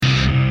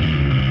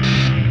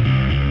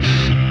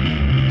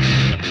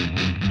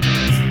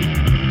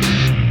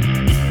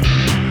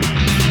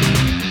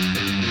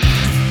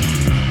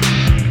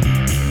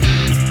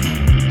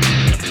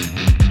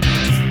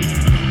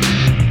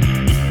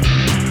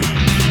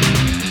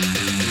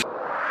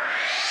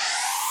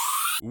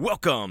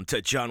Welcome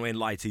to John Wayne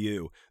Lied to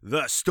You,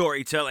 the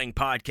storytelling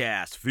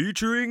podcast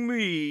featuring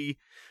me,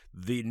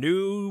 the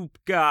new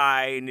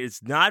guy, and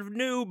it's not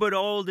new but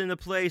old in the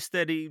place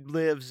that he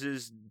lives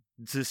is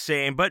the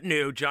same, but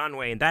new, John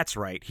Wayne. That's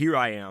right, here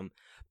I am,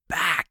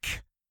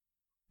 back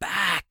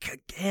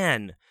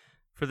again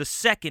for the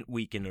second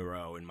week in a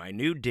row in my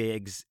new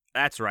digs.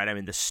 That's right, I'm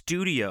in the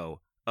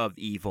studio of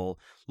evil,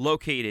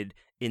 located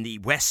in the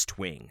West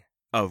Wing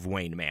of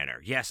Wayne Manor.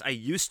 Yes, I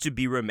used to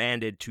be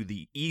remanded to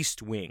the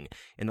East Wing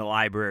in the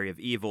Library of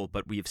Evil,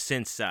 but we have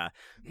since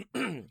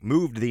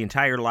moved the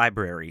entire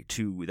library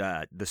to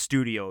the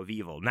Studio of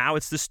Evil. Now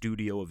it's the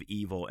Studio of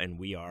Evil, and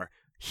we are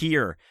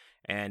here,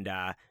 and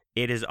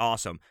it is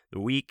awesome.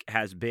 The week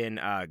has been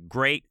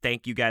great.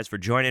 Thank you guys for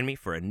joining me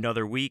for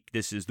another week.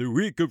 This is the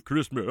week of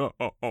Christmas.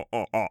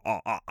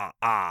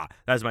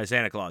 That's my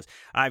Santa Claus.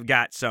 I've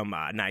got some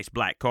nice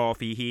black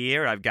coffee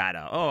here. I've got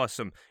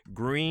some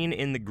green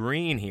in the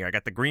green here. I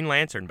got the Green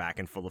Lantern back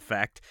in full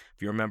effect.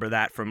 If you remember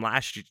that from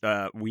last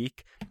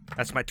week,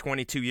 that's my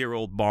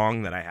 22-year-old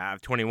bong that I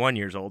have. 21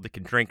 years old. It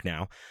can drink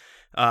now.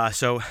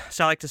 So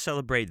I like to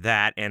celebrate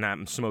that, and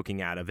I'm smoking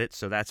out of it,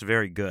 so that's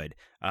very good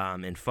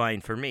and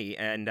fine for me,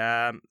 and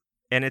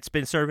it's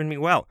been serving me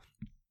well.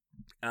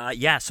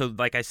 So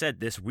like I said,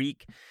 this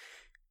week,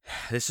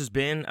 this has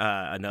been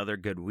another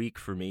good week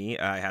for me.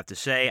 I have to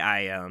say,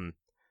 I am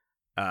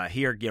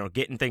here,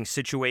 getting things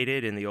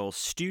situated in the old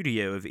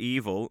Studio of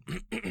Evil.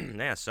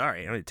 Yeah,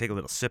 sorry, I'm going to take a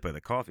little sip of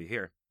the coffee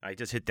here. I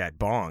just hit that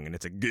bong, and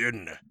it's a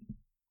good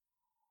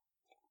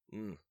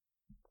one.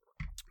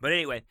 But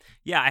anyway,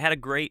 yeah, I had a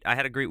great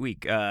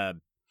week. As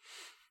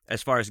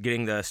far as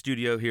getting the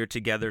studio here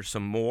together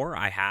some more,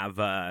 I have,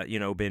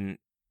 been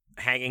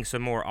hanging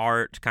some more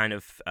art, kind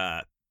of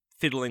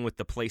fiddling with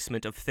the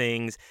placement of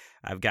things.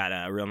 I've got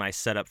a real nice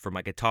setup for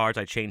my guitars.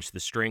 I changed the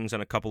strings on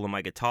a couple of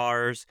my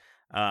guitars.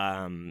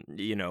 It's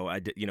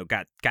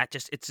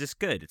just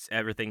good. It's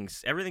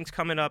everything's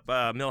coming up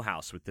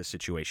Millhouse with this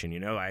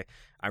situation.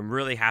 I'm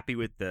really happy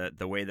with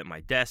the way that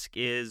my desk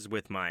is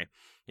with my.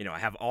 I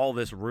have all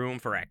this room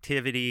for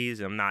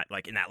activities. I'm not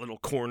like in that little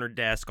corner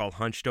desk all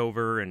hunched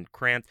over and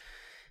cramped.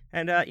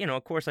 And,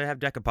 of course, I have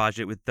decoupage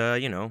it with,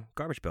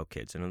 Garbage Pail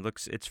Kids, and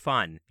it's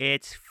fun.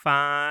 It's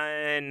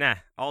fun.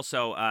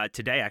 Also,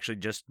 today, actually,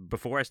 just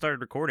before I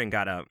started recording,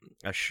 got a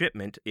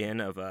shipment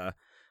in of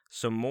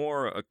some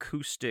more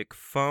acoustic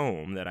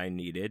foam that I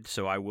needed.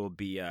 So I will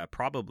be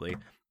probably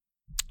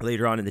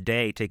later on in the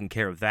day taking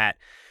care of that.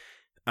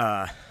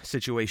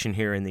 Situation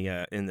here in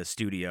the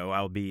studio.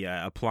 I'll be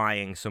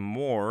applying some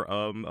more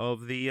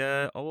of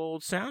the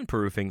old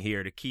soundproofing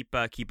here to keep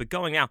it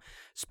going. Now,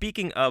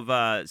 speaking of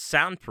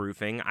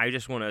soundproofing, I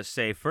just want to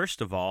say, first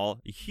of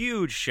all,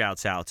 huge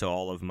shouts out to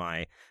all of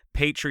my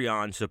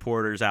Patreon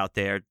supporters out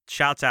there.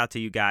 Shouts out to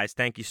you guys.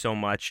 Thank you so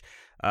much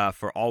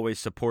for always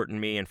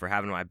supporting me and for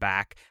having my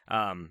back.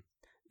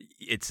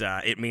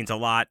 It means a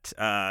lot,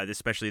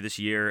 especially this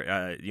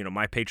year.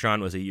 My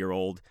Patreon was a year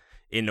old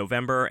in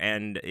November,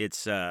 and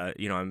it's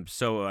I'm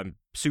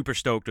super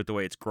stoked with the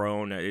way it's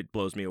grown. It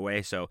blows me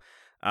away. So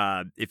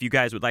if you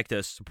guys would like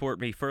to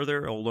support me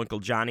further, old Uncle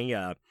Johnny,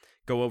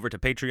 go over to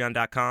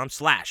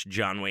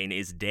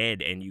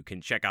patreon.com/JohnWayneIsDead, and you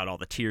can check out all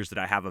the tiers that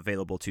I have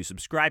available to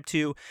subscribe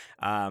to.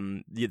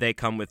 They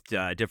come with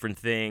different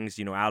things,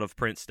 out of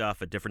print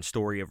stuff, a different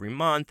story every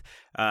month,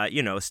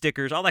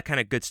 stickers, all that kind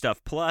of good stuff.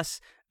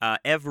 Plus,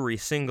 every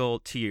single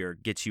tier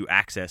gets you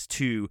access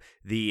to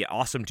the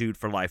Awesome Dude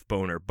for Life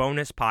Boner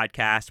bonus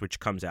podcast, which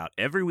comes out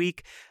every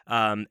week,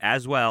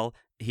 as well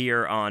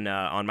here on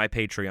my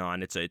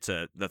Patreon. It's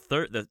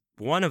the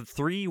one of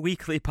 3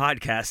 weekly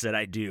podcasts that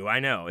I do. I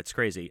know, it's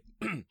crazy,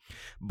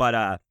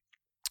 but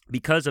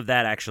because of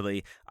that,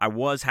 actually, I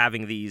was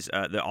having these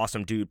the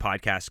Awesome Dude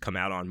podcasts come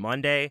out on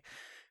Monday.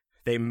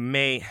 The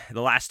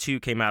last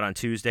 2 came out on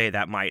Tuesday.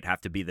 That might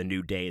have to be the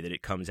new day that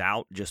it comes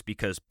out, just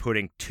because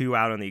putting 2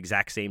 out on the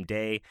exact same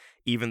day,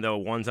 even though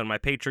one's on my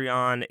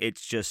Patreon,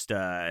 it's just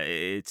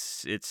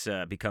it's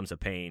becomes a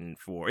pain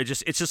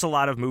it's just a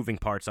lot of moving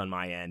parts on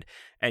my end.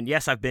 And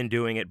yes, I've been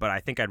doing it, but I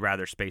think I'd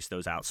rather space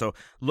those out. So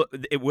look,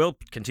 it will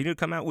continue to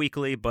come out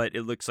weekly, but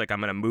it looks like I'm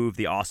going to move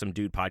the Awesome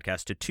Dude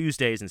podcast to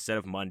Tuesdays instead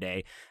of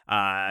Monday,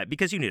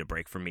 because you need a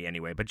break from me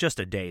anyway. But just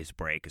a day's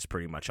break is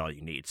pretty much all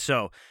you need.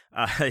 So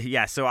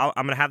so I'm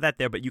going to have that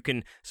there, but you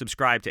can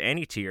subscribe to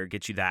any tier,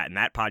 get you that. And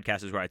that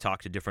podcast is where I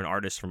talk to different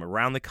artists from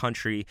around the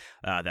country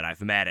that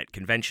I've met at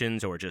conventions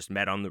or just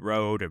met on the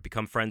road or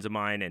become friends of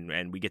mine,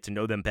 and we get to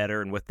know them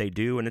better and what they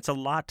do, and it's a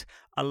lot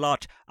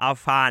of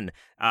fun.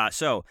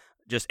 So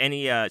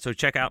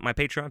check out my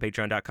Patreon,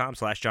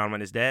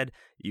 patreon.com/JohnWayneIsDead.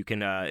 You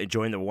can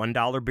join the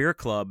 $1 beer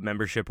club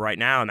membership right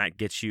now, and that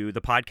gets you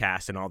the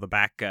podcast and all the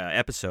back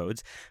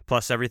episodes,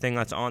 plus everything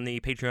that's on the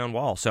Patreon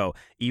wall. So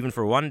even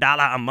for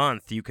 $1 a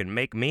month, you can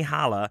make me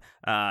holla,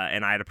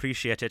 and I'd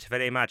appreciate it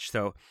very much.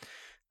 So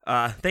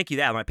thank you,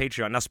 that, my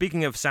Patreon. Now,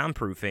 speaking of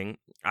soundproofing,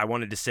 I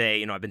wanted to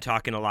say, I've been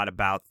talking a lot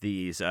about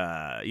these,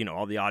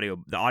 all the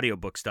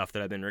audiobook stuff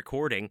that I've been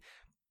recording.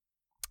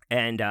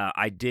 And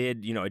I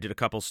did a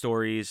couple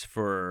stories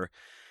for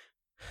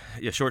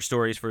short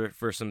stories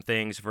for some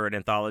things for an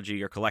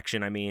anthology or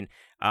collection. I mean,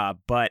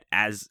 but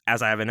as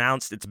I have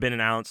announced, it's been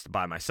announced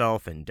by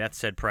myself and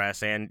Death's Head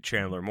Press and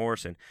Chandler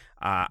Morrison.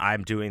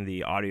 I'm doing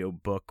the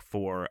audiobook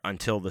for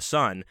Until the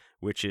Sun,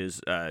 which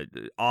is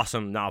an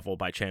awesome novel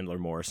by Chandler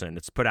Morrison.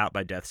 It's put out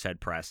by Death's Head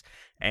Press,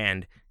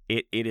 and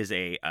it is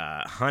a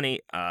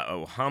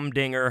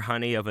humdinger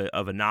honey of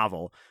a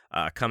novel,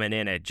 coming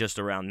in at just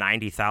around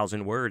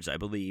 90,000 words, I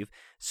believe.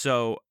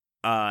 So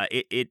I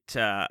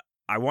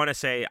want to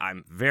say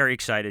I'm very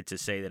excited to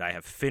say that I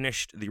have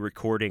finished the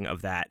recording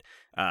of that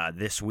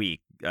this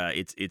week.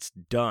 It's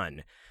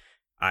done.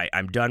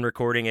 I'm done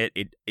recording it.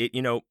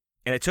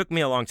 And it took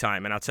me a long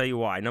time, and I'll tell you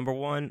why. Number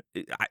one,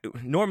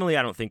 normally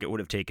I don't think it would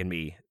have taken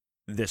me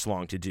this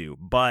long to do,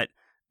 but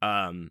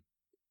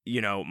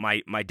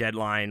my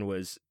deadline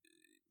was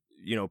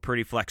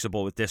pretty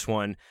flexible with this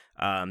one.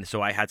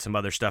 So I had some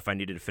other stuff I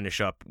needed to finish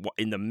up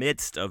in the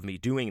midst of me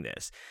doing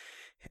this,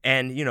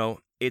 and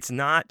it's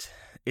not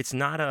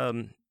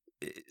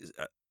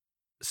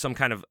some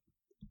kind of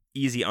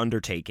easy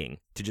undertaking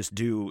to just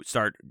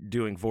start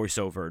doing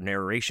voiceover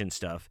narration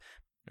stuff.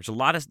 There's a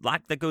lot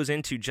that goes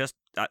into just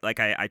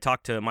like I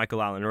talked to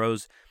Michael Allen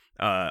Rose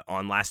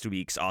on last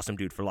week's Awesome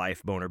Dude for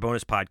Life Boner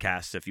Bonus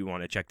podcast. If you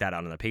want to check that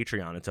out on the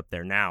Patreon, it's up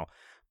there now.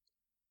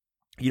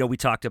 We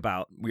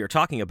were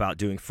talking about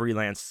doing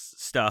freelance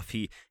stuff.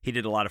 He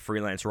did a lot of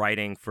freelance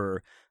writing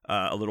for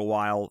a little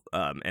while,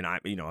 and I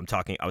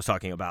was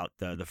talking about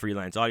the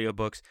freelance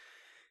audiobooks,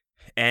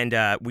 and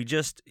we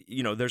just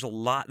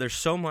there's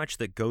so much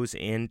that goes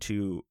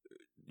into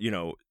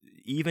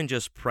even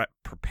just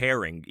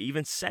preparing,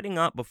 even setting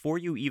up before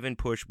you even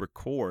push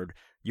record.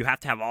 You have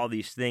to have all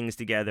these things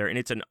together, and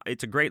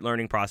it's a great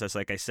learning process.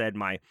 Like I said,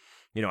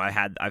 I've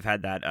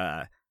had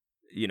that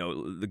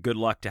the good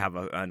luck to have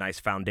a nice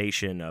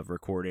foundation of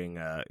recording,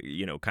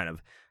 kind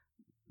of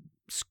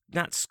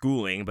not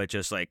schooling, but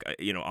just like,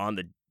 on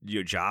the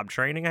job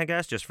training, I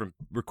guess, just from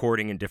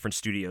recording in different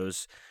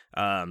studios,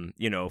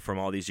 from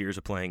all these years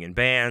of playing in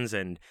bands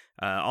and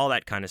all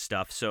that kind of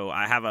stuff. So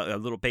I have a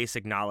little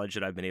basic knowledge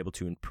that I've been able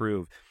to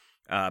improve.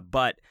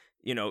 But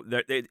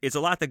it's a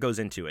lot that goes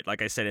into it.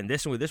 Like I said, and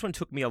this one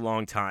took me a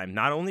long time,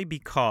 not only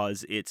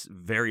because it's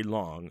very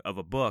long of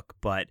a book,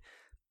 but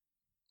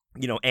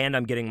and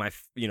I'm getting my,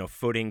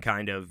 footing,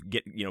 kind of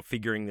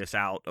figuring this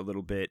out a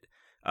little bit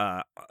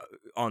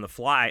on the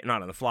fly,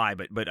 not on the fly,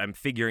 but I'm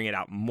figuring it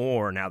out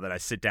more now that I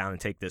sit down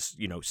and take this,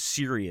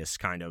 serious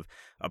kind of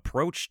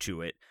approach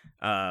to it,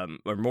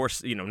 or more,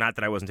 not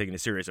that I wasn't taking a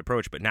serious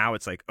approach, but now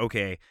it's like,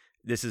 okay,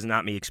 this is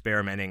not me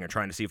experimenting or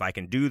trying to see if I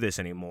can do this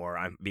anymore.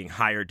 I'm being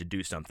hired to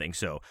do something.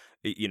 So,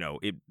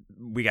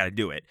 we got to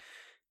do it.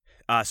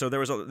 So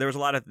there was a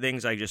lot of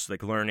things I just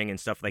like learning and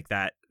stuff like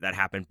that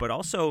happened, but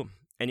also,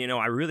 and,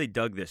 I really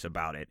dug this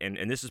about it,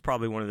 and this is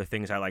probably one of the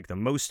things I like the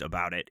most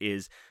about it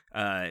is,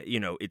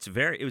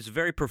 it was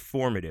very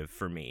performative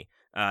for me.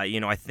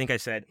 I think I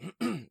said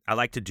I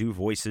like to do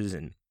voices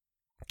and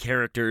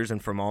characters,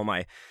 and from all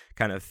my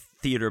kind of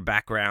theater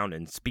background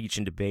and speech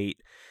and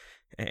debate,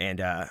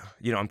 and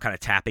I'm kind of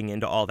tapping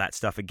into all that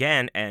stuff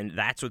again, and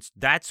that's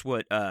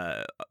what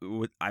I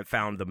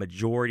found the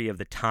majority of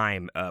the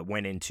time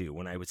went into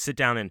when I would sit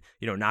down and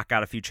knock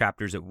out a few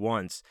chapters at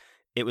once.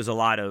 It was a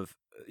lot of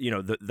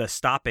the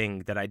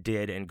stopping that I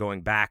did and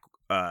going back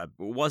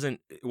wasn't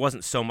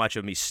so much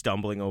of me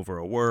stumbling over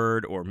a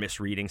word or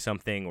misreading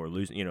something or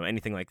losing,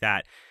 anything like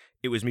that.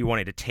 It was me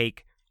wanting to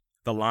take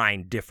the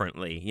line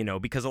differently,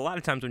 because a lot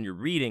of times when you're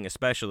reading,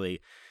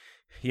 especially,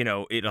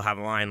 it'll have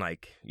a line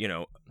like,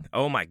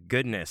 oh my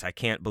goodness, I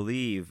can't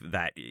believe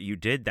that you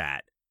did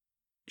that.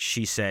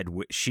 She said,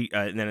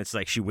 and then it's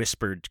like she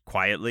whispered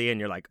quietly,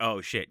 and you're like,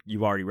 oh shit,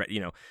 you've already read,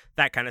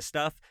 that kind of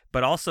stuff.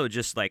 But also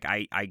just like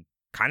I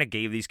kind of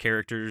gave these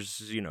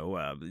characters,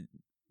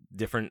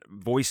 different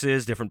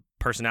voices, different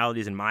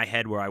personalities in my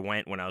head where I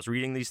went when I was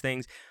reading these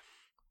things.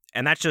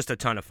 And that's just a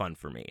ton of fun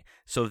for me.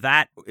 So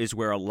that is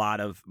where a lot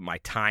of my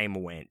time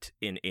went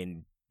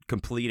in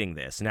completing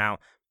this. Now,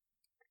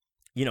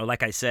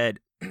 like I said,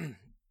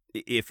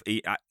 if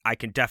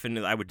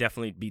I would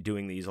definitely be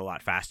doing these a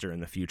lot faster in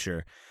the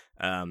future.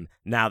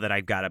 Now that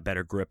I've got a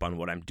better grip on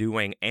what I'm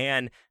doing,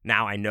 and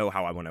now I know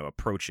how I want to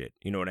approach it.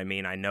 You know what I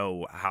mean? I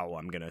know how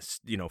I'm going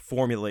to,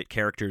 formulate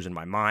characters in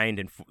my mind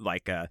and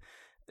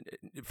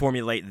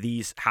formulate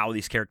how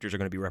these characters are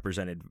going to be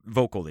represented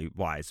vocally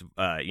wise.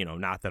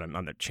 Not that I'm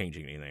not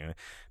changing anything,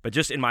 but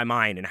just in my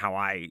mind and how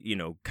I,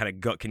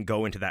 kind of can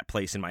go into that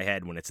place in my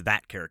head when it's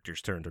that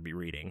character's turn to be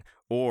reading,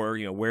 or,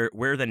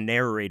 where the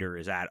narrator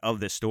is at of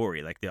this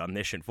story, like the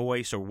omniscient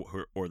voice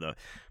or the,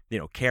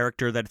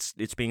 character that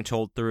it's being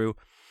told through.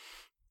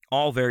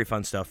 All very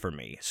fun stuff for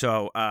me.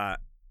 So,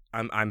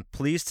 I'm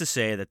pleased to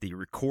say that the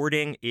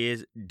recording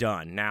is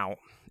done. Now,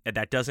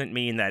 that doesn't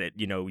mean that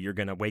you're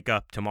going to wake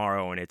up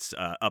tomorrow and it's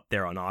up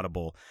there on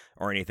Audible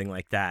or anything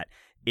like that.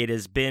 It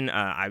has been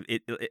I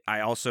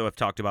also have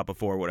talked about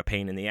before what a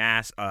pain in the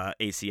ass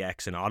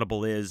ACX and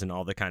Audible is, and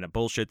all the kind of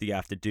bullshit that you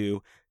have to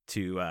do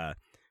to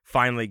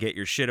finally get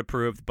your shit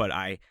approved. But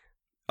I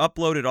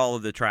uploaded all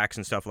of the tracks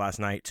and stuff last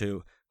night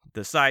to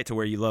the site to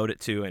where you load it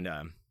to, and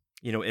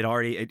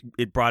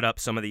it brought up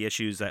some of the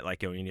issues that,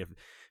 like, you need to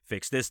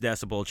fix this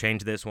decibel,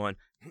 change this one.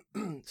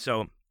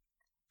 So,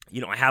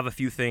 I have a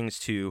few things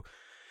to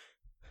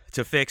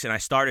fix, and I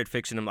started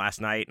fixing them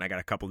last night, and I got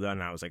a couple done,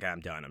 and I was like,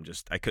 I'm done.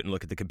 I couldn't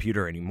look at the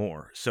computer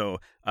anymore. So,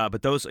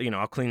 but those,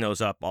 I'll clean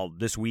those up all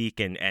this week,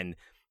 and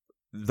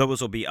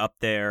those will be up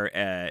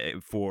there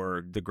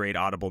for the great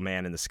Audible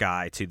Man in the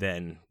Sky to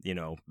then,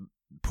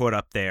 put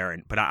up there.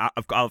 But I'll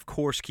of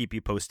course keep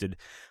you posted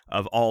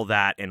of all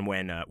that and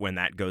when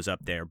that goes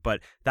up there.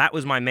 But that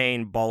was my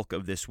main bulk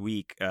of this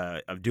week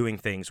of doing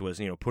things, was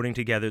putting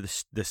together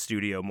the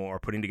studio more,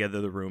 putting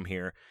together the room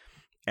here,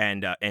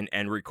 and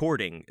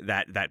recording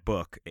that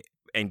book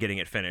and getting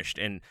it finished.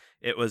 And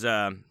it was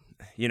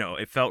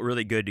it felt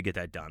really good to get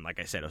that done.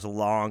 Like I said, it was a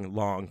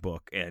long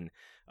book and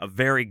a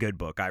very good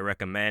book. I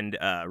recommend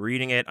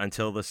reading it,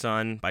 Until the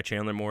Sun by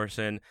Chandler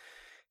Morrison,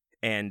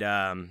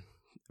 and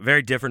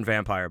very different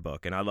vampire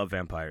book, and I love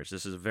vampires.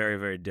 This is a very,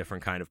 very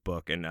different kind of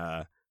book, and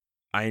I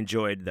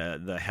enjoyed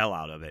the hell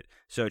out of it.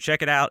 So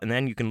check it out, and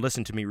then you can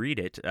listen to me read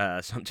it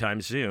sometime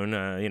soon,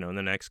 in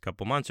the next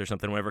couple months or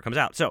something, whenever it comes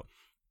out. So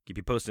keep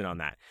you posted on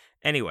that.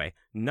 Anyway,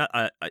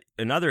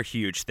 another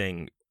huge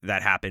thing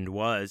that happened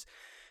was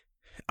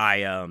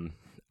I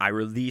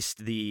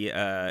released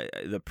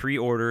the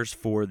pre-orders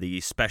for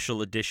the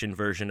special edition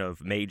version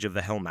of Mage of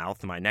the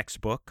Hellmouth, my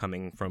next book,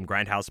 coming from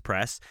Grindhouse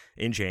Press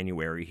in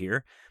January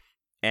here.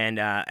 And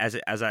as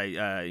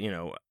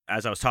I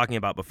was talking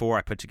about before,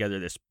 I put together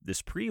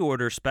this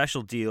pre-order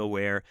special deal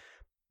where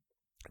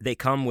they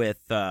come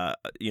with a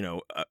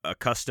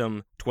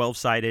custom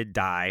 12-sided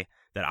die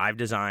that I've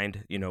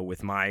designed,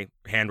 with my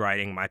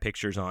handwriting, my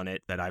pictures on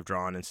it that I've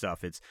drawn and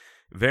stuff. It's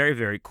very,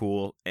 very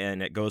cool,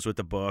 and it goes with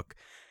the book.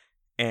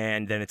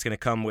 And then it's going to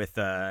come with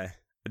a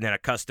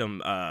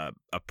custom a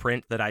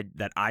print that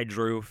I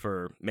drew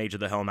for Mage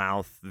of the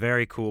Hellmouth.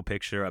 Very cool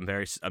picture.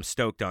 I'm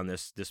stoked on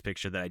this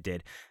picture that I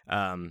did.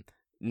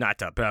 Not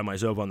to pat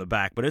myself on the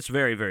back, but it's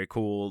very, very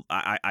cool.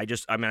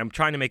 I'm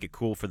trying to make it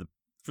cool for the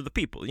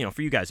people,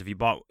 for you guys. If you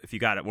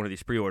got it one of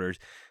these pre-orders,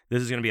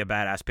 this is going to be a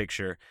badass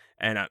picture.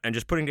 And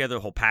just putting together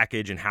the whole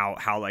package and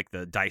how like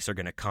the dice are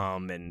going to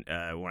come, and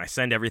when I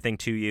send everything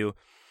to you.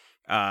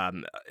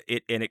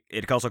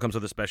 It also comes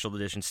with a special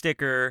edition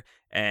sticker,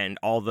 and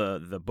all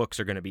the books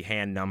are going to be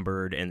hand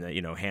numbered, and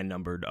hand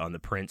numbered on the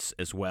prints,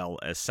 as well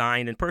as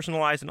signed and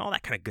personalized and all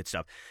that kind of good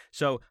stuff.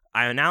 So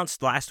I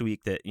announced last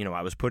week that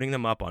I was putting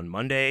them up on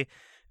Monday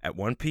at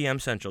 1 p.m.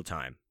 Central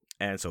Time,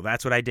 and so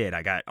that's what I did.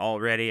 I got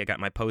all ready. I got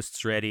my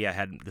posts ready. I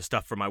had the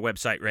stuff for my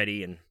website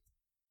ready, and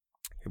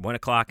at 1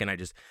 o'clock, and I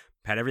just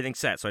had everything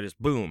set. So I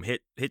just boom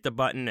hit the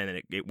button,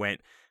 and it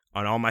went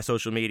on all my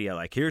social media,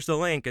 like, here's the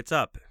link, it's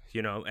up,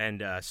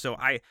 and so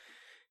I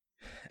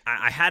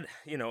had,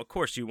 of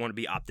course you want to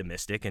be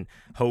optimistic and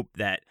hope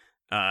that,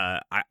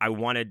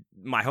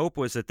 my hope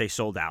was that they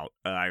sold out.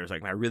 I was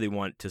like, I really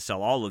want to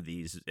sell all of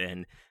these,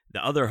 and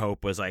the other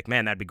hope was like,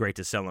 man, that'd be great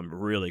to sell them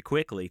really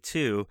quickly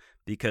too,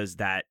 because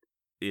that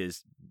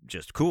is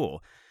just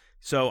cool.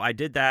 So I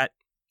did that.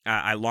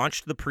 I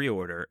launched the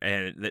pre-order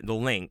and the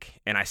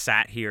link, and I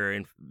sat here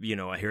and,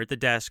 here at the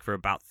desk for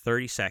about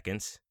 30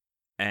 seconds.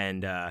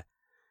 And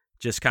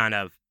just kind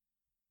of,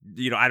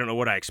 I don't know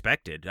what I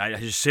expected. I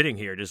was just sitting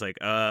here, just like,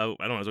 I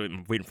don't know, I was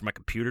waiting for my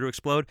computer to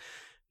explode.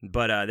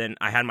 But then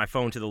I had my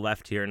phone to the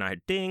left here,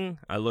 and ding,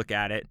 I look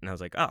at it, and I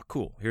was like, oh,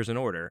 cool, here's an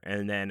order.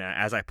 And then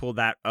as I pulled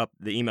that up,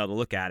 the email to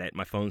look at it,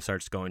 my phone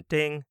starts going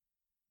ding,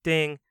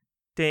 ding,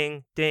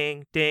 ding,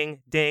 ding,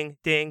 ding, ding,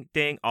 ding,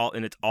 ding,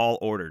 and it's all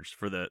orders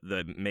for the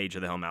Mage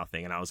of the Hellmouth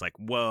thing. And I was like,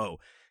 whoa,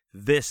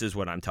 this is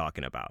what I'm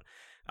talking about.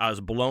 I was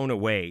blown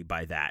away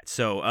by that.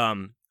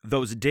 So,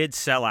 those did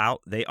sell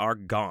out. They are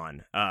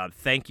gone.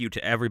 Thank you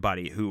to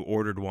everybody who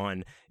ordered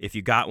one. If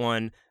you got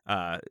one,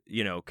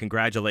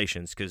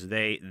 congratulations, because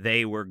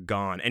they were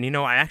gone. And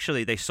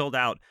they sold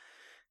out.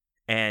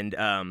 And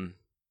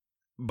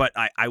but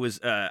I was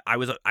a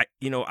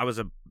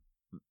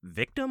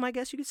victim, I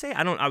guess you could say.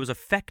 I was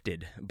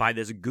affected by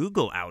this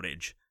Google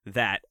outage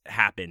that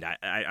happened.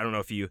 I don't know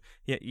if you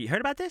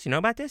heard about this. You know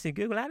about this? The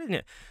Google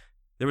outage.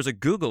 There was a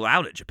Google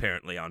outage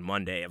apparently on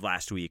Monday of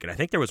last week, and I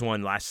think there was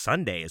one last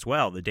Sunday as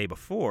well, the day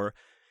before,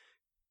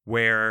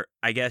 where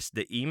I guess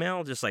the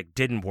email just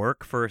didn't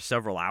work for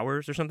several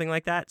hours or something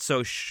like that.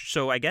 So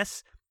I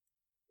guess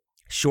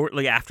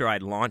shortly after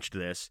I'd launched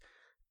this,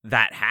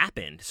 that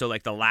happened. So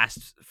the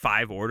last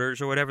 5 orders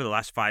or whatever, the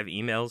last 5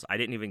 emails, I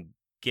didn't even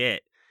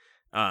get.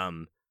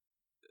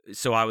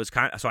 So I was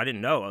so I didn't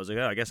know. I was like,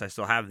 oh, I guess I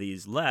still have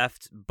these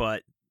left.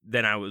 But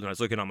then when I was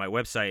looking on my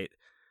website,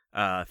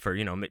 for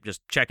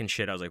just checking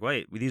shit, I was like,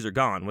 wait, these are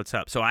gone, what's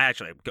up? So I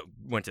actually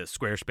went to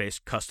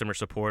Squarespace customer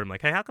support. I'm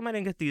like, hey, how come I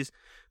didn't get these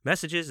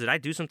messages? Did I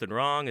do something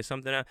wrong? Is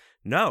something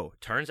No,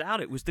 turns out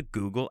it was the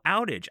Google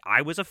outage.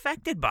 I was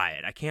affected by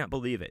it. I can't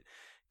believe it.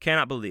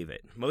 Cannot believe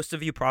it. Most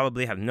of you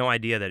probably have no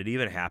idea that it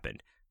even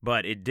happened,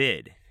 but it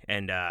did.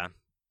 And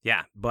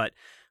but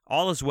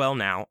all is well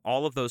now.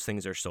 All of those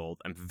things are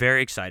sold. I'm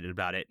very excited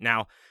about it.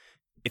 Now,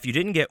 if you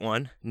didn't get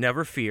one,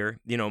 never fear.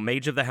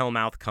 Mage of the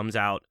Hellmouth comes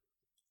out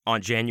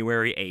on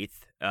January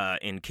 8th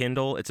in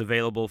Kindle. It's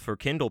available for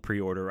Kindle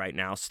pre-order right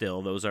now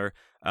still. Those are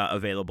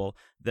available.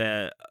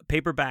 The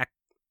paperback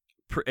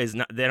is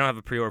not, they don't have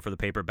a pre-order for the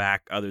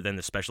paperback other than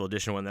the special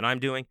edition one that I'm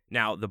doing.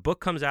 Now, the book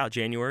comes out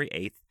January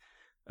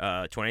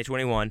 8th,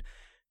 2021.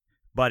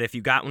 But if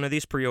you got one of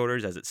these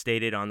pre-orders, as it's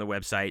stated on the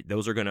website,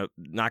 those are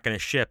not gonna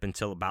ship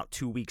until about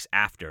 2 weeks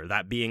after.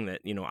 That being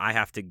that, I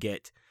have to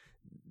get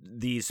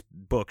these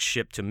books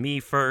shipped to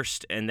me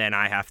first, and then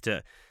I have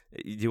to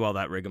do all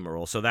that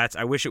rigmarole. So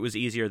I wish it was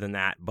easier than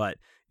that. But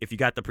if you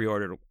got the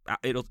pre-order,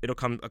 it'll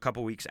come a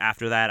couple weeks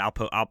after that.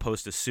 I'll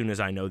post as soon as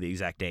I know the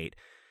exact date.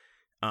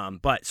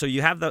 But so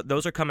you have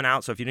those are coming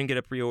out. So if you didn't get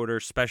a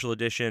pre-order special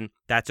edition,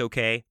 that's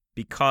okay,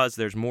 because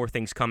there's more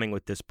things coming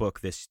with this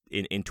book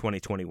in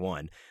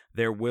 2021.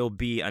 There will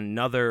be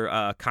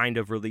another kind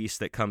of release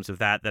that comes of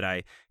that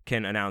I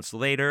can announce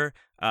later.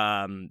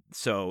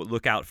 So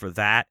look out for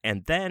that.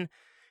 And then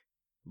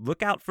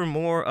look out for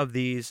more of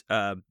these.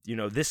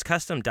 This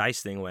custom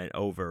dice thing went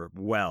over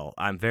well.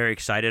 I'm very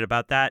excited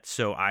about that.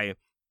 So I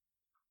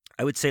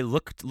would say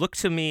look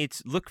to me,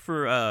 look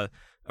for a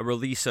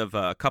release of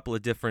a couple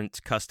of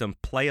different custom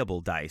playable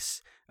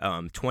dice,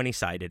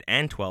 20-sided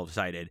and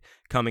 12-sided,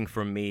 coming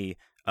from me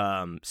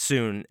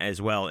soon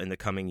as well in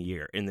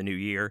the new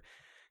year.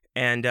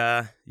 And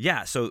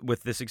so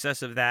with the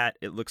success of that,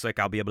 it looks like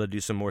I'll be able to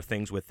do some more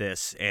things with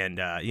this, and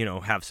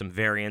have some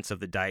variants of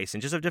the dice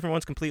and just have different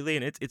ones completely.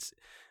 And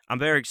I'm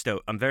very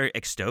stoked. I'm very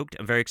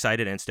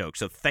excited and stoked.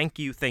 So thank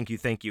you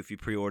if you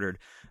pre-ordered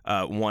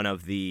one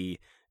of the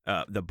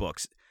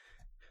books.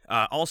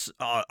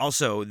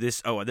 Also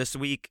this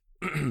week,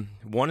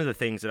 one of the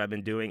things that I've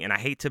been doing, and I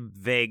hate to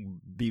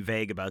be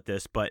vague about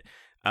this, but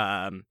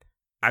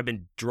I've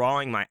been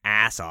drawing my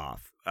ass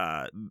off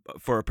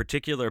for a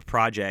particular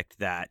project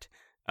that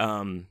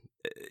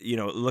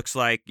looks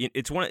like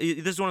this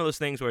is one of those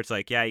things where it's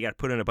like, yeah, you got to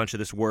put in a bunch of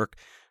this work,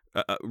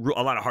 a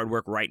lot of hard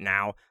work right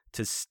now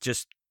to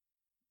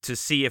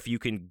see if you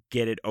can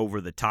get it over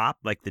the top,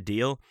 like the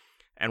deal.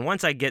 And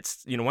once I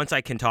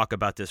can talk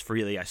about this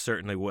freely, I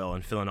certainly will,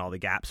 and fill in all the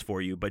gaps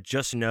for you. But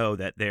just know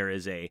that there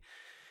is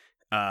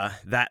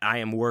that I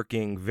am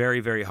working very,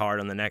 very hard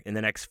in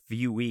the next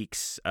few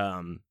weeks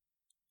on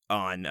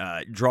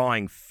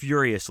drawing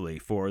furiously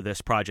for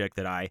this project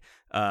that I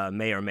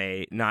may or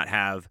may not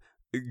have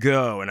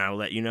go, and I will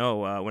let you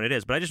know when it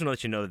is. But I just want to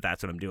let you know that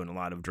that's what I'm doing, a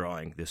lot of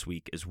drawing this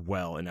week as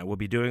well, and I will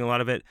be doing a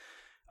lot of it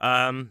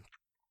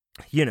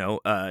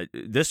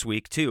this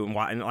week too.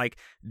 And like,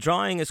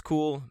 drawing is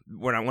cool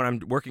when I'm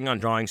working on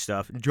drawing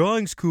stuff.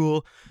 Drawing's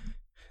cool.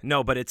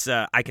 No, but it's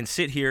I can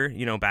sit here,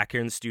 back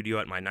here in the studio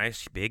at my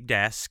nice big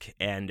desk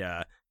and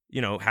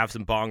have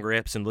some bong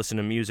rips and listen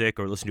to music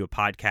or listen to a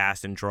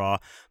podcast and draw.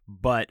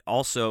 But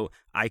also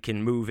I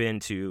can move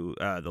into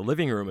the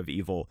living room of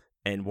Evil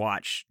and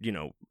watch,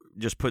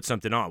 just put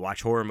something on,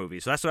 watch horror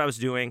movies. So that's what I was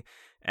doing.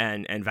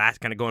 And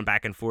vast kind of going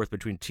back and forth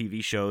between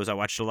TV shows. I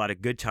watched a lot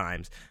of Good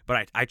Times,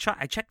 but I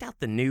checked out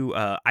the new.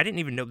 I didn't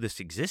even know this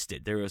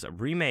existed. There was a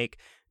remake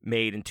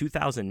made in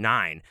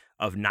 2009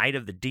 of Night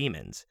of the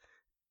Demons.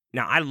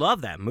 Now, I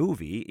love that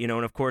movie, and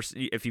of course,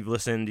 if you've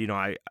listened,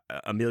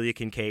 Amelia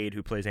Kincaid,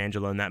 who plays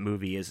Angela in that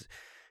movie, is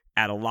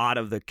at a lot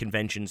of the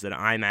conventions that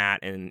I'm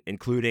at, and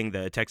including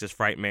the Texas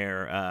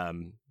Frightmare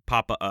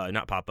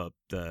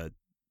the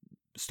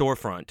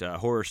storefront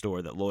horror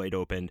store that Lloyd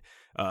opened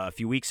a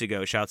few weeks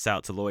ago. Shouts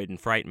out to Lloyd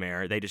and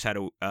Frightmare. They just had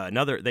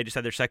they just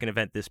had their second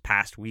event this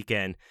past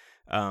weekend.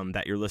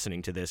 That you're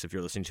listening to this, if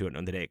you're listening to it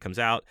on the day it comes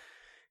out,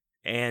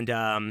 and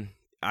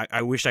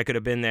I wish I could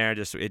have been there.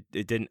 Just it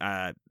didn't.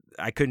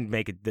 I couldn't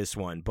make it this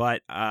one,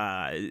 but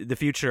the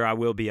future I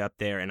will be up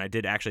there. And I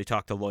did actually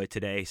talk to Lloyd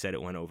today. He said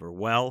it went over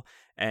well,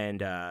 and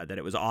that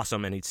it was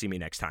awesome, and he'd see me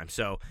next time.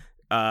 So.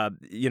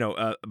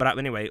 But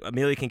anyway,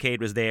 Amelia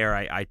Kincaid was there.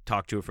 I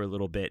talked to her for a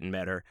little bit and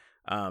met her,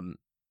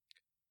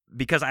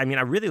 because I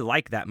really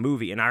like that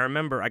movie. And I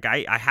remember, like,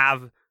 I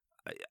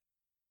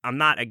buy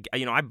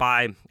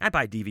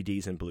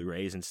DVDs and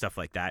Blu-rays and stuff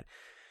like that.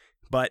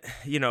 But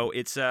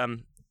it's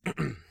I'm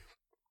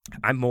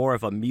more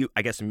of a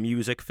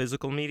music,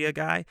 physical media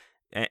guy,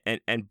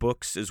 and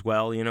books as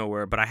well.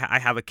 But I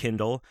have a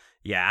Kindle,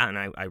 yeah, and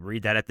I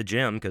read that at the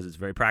gym because it's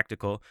very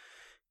practical.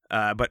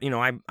 But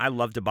I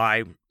love to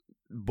buy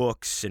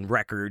books and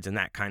records and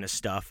that kind of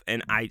stuff,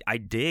 and I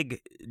dig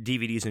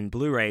DVDs and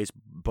Blu-rays,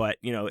 but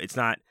it's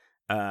not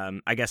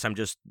I guess I'm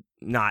just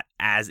not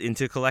as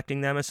into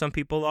collecting them as some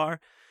people are.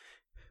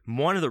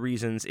 One of the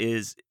reasons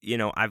is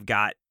I've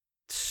got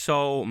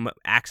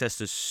access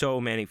to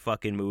so many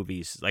fucking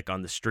movies, like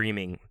on the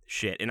streaming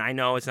shit, and I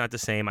know it's not the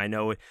same. I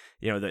know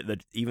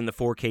even the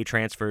 4K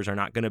transfers are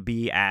not going to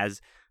be as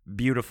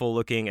beautiful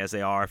looking as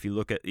they are if you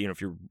look at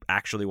if you're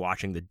actually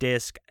watching the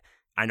disc.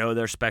 I know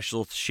there's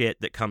special shit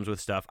that comes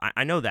with stuff.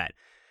 I know that.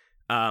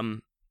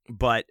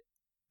 But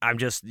I'm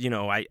just,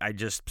 I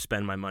just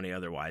spend my money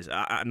otherwise.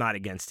 I'm not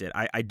against it.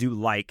 I do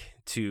like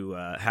to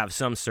have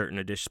some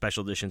certain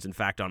special editions. In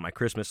fact, on my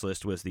Christmas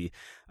list was the,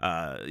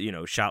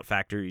 Shout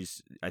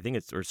Factory's, I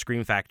think or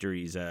Scream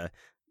Factory's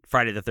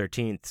Friday the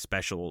 13th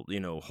special,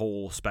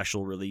 whole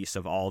special release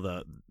of all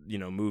the,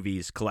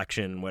 movies,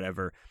 collection,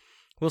 whatever.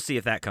 We'll see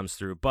if that comes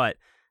through. But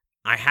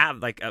I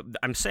have,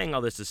 I'm saying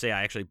all this to say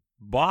I actually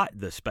bought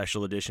the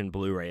special edition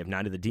Blu-ray of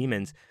Night of the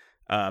Demons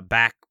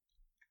back,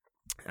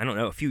 I don't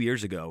know, a few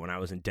years ago when I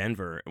was in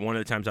Denver. One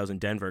of the times I was in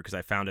Denver because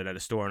I found it at a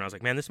store, and I was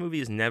like, man, this movie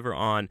is never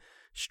on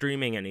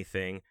streaming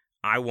anything.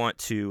 I want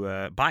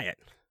to buy it.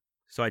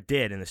 So I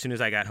did, and as soon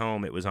as I got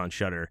home, it was on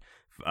Shudder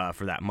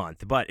for that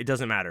month. But it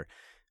doesn't matter.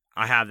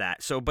 I have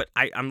that. So, but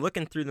I'm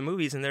looking through the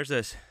movies, and there's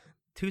this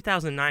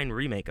 2009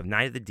 remake of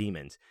Night of the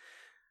Demons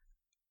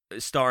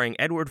starring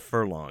Edward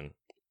Furlong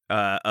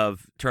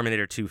of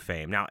Terminator 2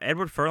 fame. Now,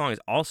 Edward Furlong is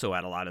also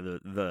at a lot of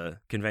the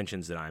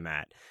conventions that I'm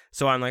at.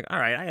 So I'm like, all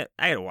right,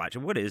 I got to watch it.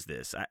 What is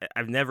this?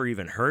 I've never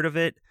even heard of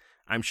it.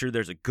 I'm sure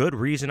there's a good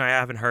reason I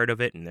haven't heard of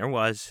it, and there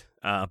was.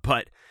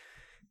 But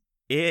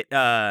it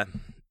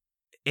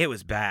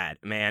was bad,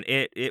 man.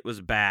 It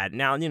was bad.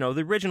 Now,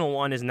 the original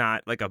one is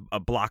not like a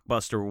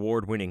blockbuster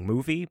award-winning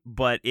movie,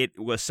 but it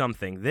was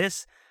something.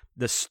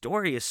 The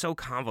story is so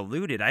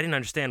convoluted. I didn't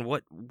understand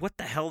what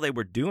the hell they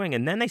were doing,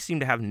 and then they seem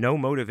to have no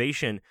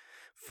motivation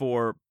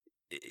for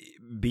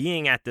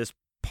being at this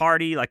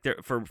party, like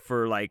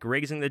for like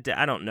raising the dead.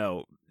 I don't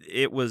know.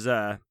 It was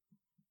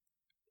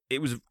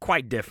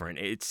quite different.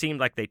 It seemed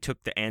like they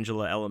took the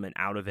Angela element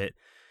out of it,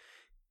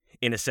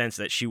 in a sense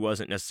that she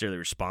wasn't necessarily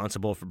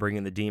responsible for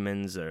bringing the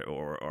demons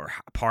or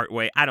part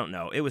way. I don't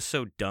know. It was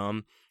so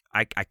dumb.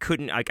 I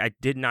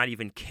did not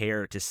even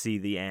care to see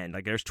the end.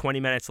 Like, there's 20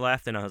 minutes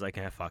left, and I was like,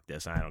 fuck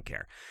this. I don't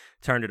care.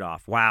 Turned it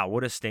off. Wow,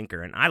 what a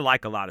stinker. And I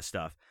like a lot of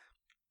stuff,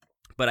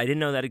 but I didn't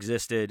know that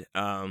existed.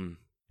 And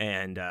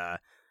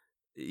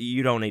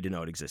you don't need to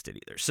know it existed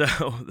either.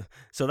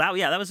 So that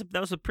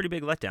was a pretty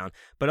big letdown.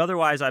 But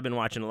otherwise, I've been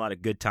watching a lot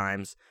of Good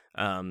Times.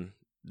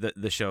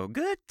 The show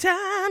Good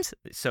Times.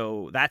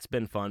 So that's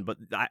been fun, but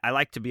I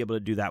like to be able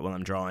to do that while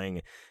I'm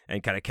drawing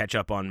and kind of catch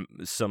up on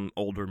some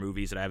older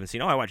movies that I haven't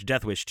seen. I watched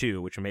Death Wish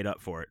 2, which made up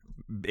for it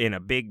in a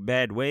big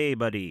bad way,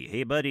 buddy.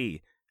 Hey,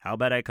 buddy, how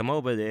about I come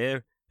over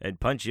there and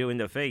punch you in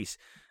the face?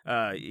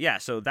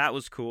 So that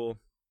was cool.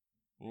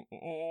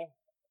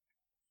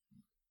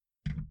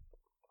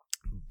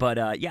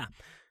 But yeah.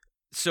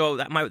 So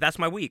that's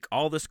my week.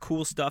 All this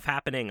cool stuff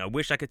happening. I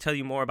wish I could tell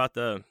you more about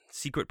the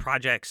secret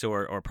projects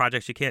or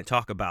projects you can't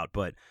talk about,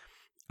 but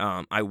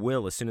I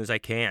will as soon as I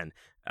can.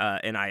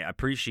 And I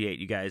appreciate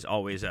you guys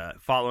always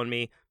following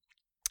me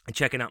and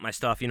checking out my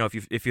stuff.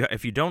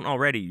 If you don't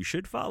already, you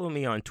should follow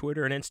me on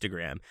Twitter and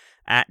Instagram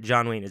at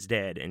John Wayne is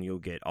Dead, and you'll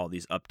get all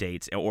these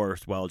updates. Or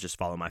as well, just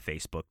follow my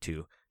Facebook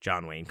too,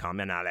 John Wayne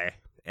Commenale.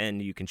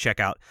 And you can check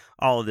out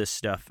all of this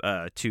stuff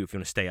too if you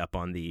want to stay up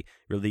on the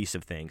release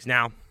of things.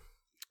 Now,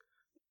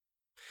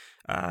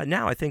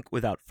 I think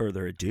without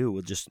further ado,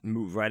 we'll just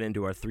move right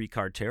into our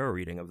 3-card tarot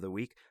reading of the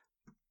week.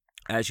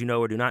 As you know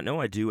or do not know,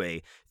 I do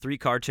a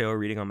 3-card tarot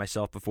reading on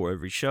myself before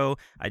every show.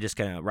 I just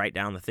kind of write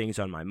down the things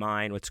on my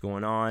mind, what's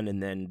going on,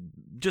 and then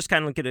just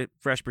kind of get a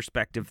fresh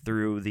perspective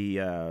through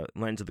the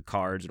lens of the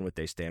cards and what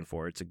they stand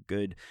for. It's a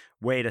good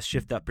way to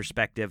shift up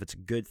perspective. It's a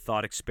good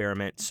thought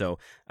experiment. So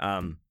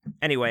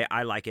anyway,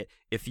 I like it.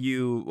 If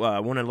you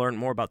want to learn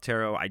more about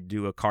tarot, I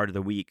do a card of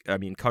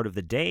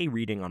the day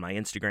reading on my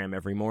Instagram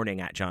every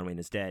morning at John Wayne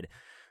is Dead.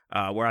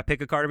 Where I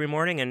pick a card every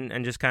morning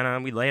and just kind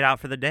of we lay it out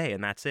for the day,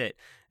 and that's it.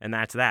 And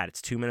that's that.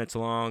 It's 2 minutes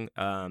long,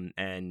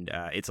 and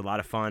it's a lot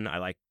of fun. I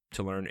like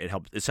to learn.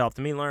 It's helped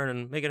me learn,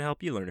 and make it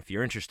help you learn if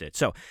you're interested.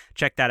 So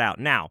check that out.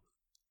 Now,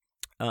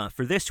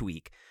 for this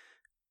week,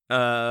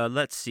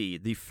 let's see.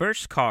 The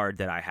first card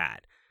that I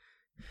had,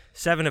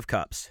 7 of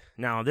Cups.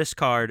 Now, this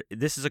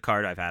is a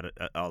card I've had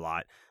a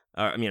lot.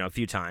 A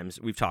few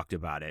times. We've talked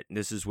about it.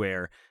 This is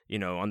where,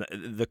 on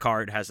the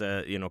card has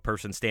a,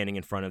 person standing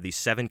in front of these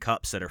 7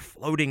 cups that are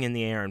floating in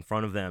the air in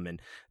front of them,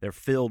 and they're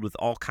filled with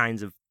all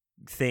kinds of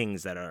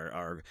things that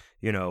are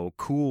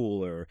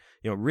cool, or,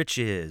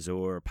 riches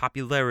or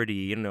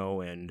popularity,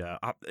 and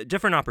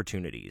different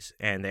opportunities.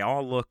 And they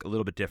all look a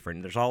little bit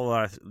different. There's all a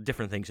lot of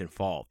different things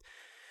involved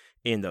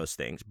in those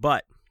things.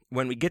 But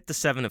when we get the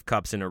 7 of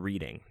Cups in a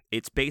reading,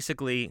 it's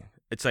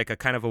like a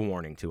kind of a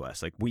warning to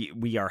us. Like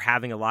we are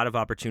having a lot of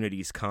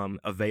opportunities come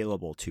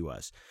available to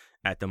us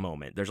at the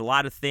moment. There's a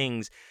lot of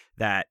things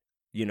that,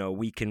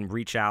 we can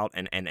reach out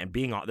and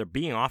they're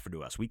being offered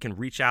to us. We can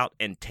reach out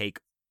and take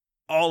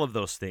all of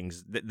those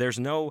things. There's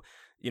no,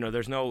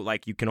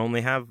 like you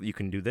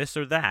can do this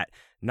or that.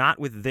 Not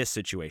with this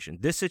situation.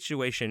 This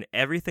situation,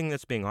 everything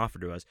that's being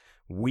offered to us,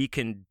 we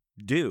can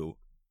do,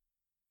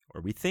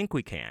 or we think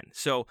we can.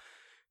 So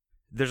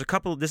there's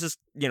this is,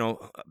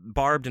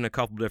 barbed in a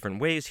couple different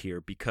ways here,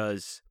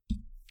 because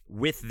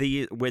when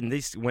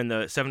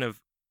the 7 of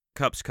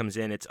Cups comes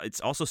in,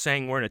 it's also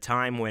saying we're in a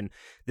time when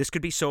this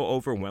could be so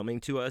overwhelming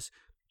to us,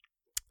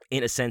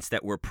 in a sense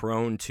that we're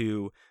prone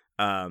to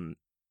kind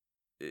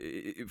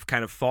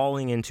of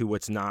falling into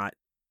what's not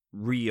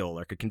real,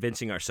 or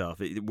convincing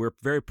ourselves. We're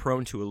very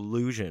prone to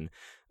illusion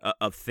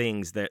of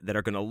things that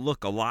are going to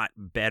look a lot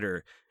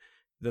better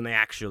than they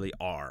actually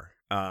are,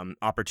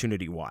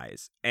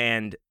 opportunity-wise.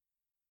 And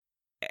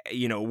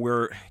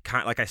we're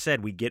kind, like I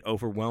said, we get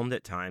overwhelmed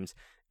at times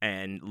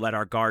and let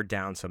our guard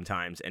down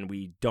sometimes, and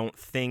we don't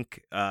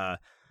think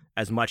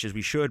as much as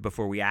we should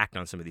before we act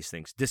on some of these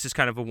things. This is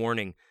kind of a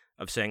warning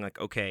of saying, like,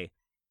 okay,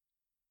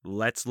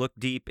 let's look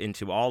deep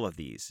into all of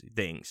these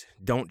things.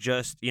 Don't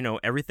just,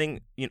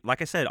 everything,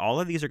 like I said, all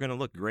of these are going to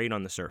look great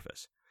on the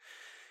surface.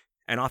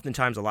 And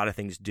oftentimes a lot of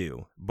things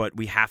do, but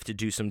we have to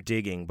do some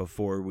digging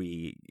before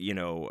we,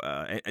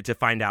 to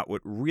find out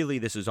what really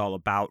this is all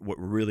about, what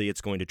really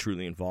it's going to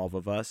truly involve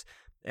of us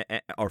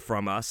or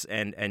from us,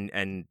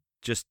 and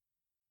just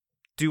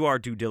do our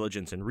due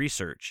diligence and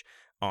research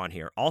on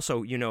here.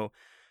 Also,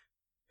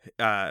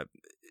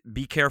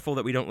 be careful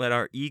that we don't let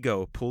our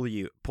ego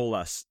pull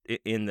us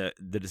in the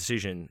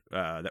decision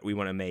that we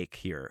want to make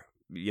here.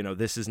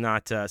 This is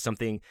not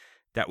something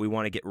that we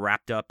want to get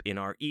wrapped up in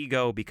our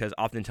ego, because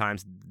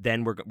oftentimes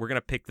then we're going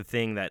to pick the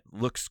thing that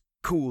looks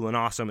cool and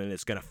awesome, and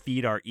it's going to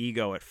feed our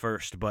ego at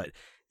first, but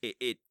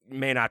it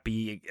may not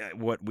be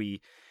what we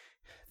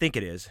think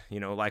it is,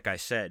 like I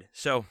said.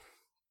 So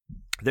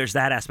there's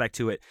that aspect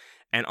to it.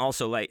 And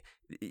also, like,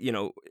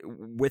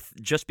 with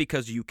just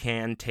because you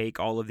can take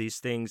all of these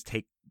things,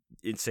 take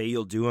and say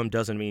you'll do them,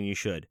 doesn't mean you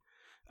should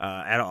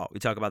at all. We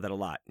talk about that a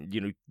lot.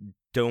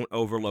 Don't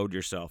overload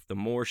yourself. The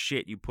more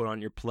shit you put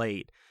on your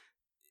plate,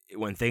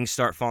 when things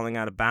start falling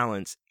out of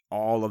balance,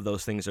 all of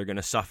those things are going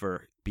to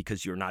suffer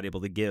because you're not able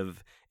to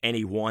give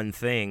any one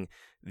thing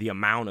the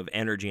amount of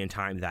energy and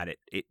time that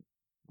it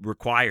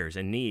requires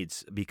and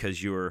needs,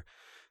 because you're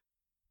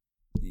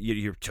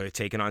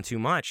taking on too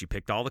much. You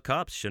picked all the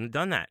cups. Shouldn't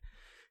have done that.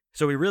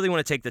 So we really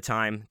want to take the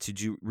time to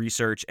do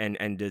research and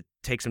to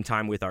take some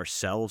time with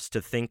ourselves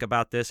to think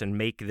about this and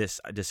make this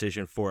a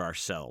decision for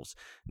ourselves,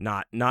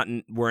 not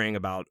worrying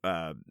about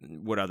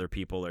what other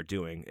people are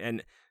doing.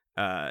 And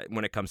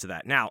when it comes to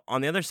that. Now,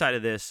 on the other side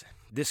of this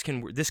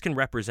can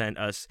represent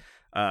us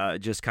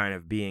just kind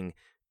of being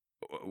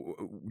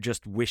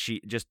just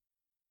wishful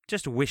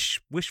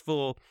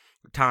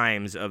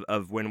times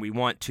of when we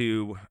want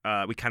to,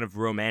 we kind of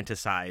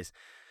romanticize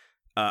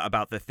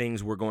about the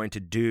things we're going to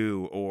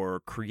do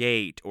or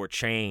create or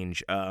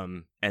change.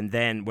 And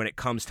then when it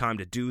comes time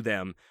to do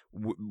them,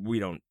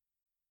 we're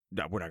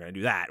not going to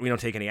do that. We don't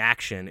take any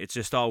action. It's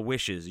just all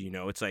wishes,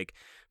 It's like,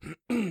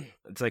 some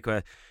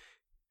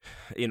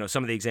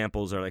of the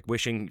examples are like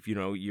wishing,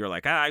 you're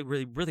like, I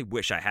really, really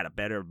wish I had a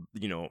better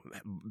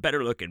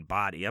looking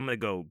body. I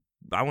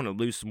want to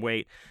lose some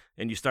weight.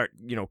 And you start,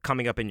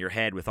 coming up in your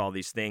head with all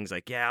these things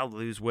like, yeah, I'll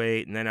lose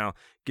weight, and then I'll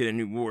get a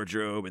new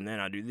wardrobe, and then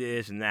I'll do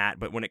this and that.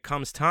 But when it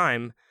comes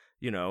time,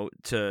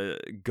 to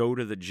go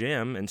to the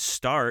gym and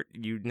start,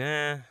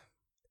 I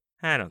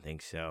don't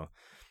think so.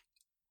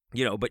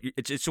 But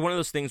it's one of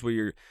those things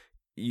where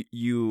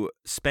you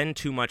spend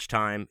too much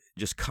time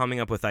just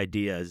coming up with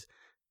ideas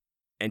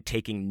and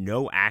taking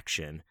no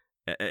action,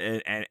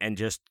 and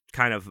just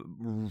kind of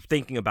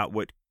thinking about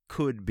what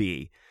could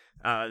be.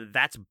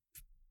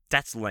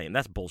 That's lame.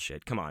 That's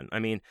bullshit. Come on. I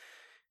mean,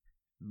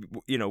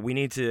 we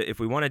need to, if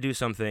we want to do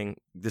something,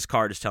 this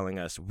card is telling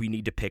us we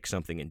need to pick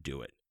something and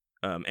do it.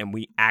 And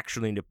we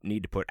actually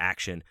need to put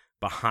action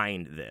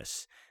behind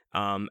this.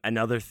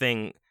 Another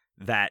thing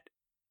that,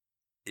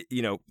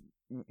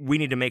 we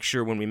need to make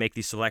sure when we make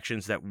these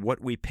selections that what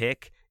we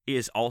pick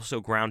is also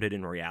grounded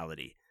in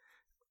reality.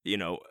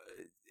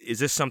 Is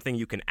this something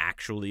you can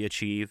actually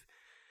achieve?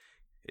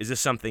 Is this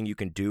something you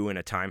can do in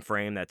a time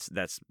frame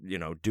that's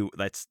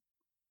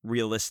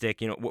realistic?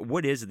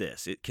 What is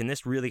this? Can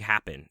this really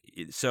happen?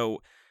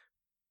 So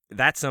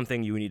that's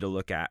something we need to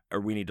look at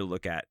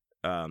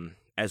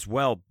as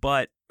well.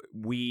 But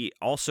we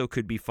also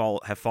could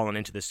have fallen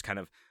into this kind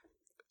of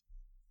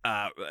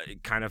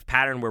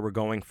pattern where we're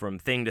going from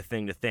thing to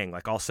thing to thing,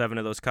 like all 7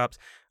 of those cups.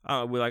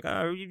 We're like,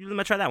 let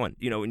me try that one,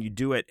 and you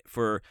do it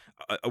for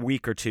a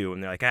week or two,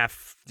 and they're like,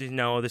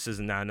 no, this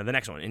isn't that, the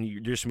next one, and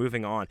you're just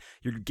moving on.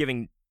 You're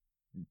giving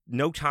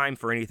no time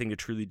for anything to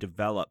truly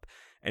develop,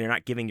 and you're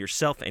not giving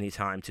yourself any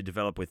time to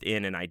develop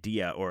within an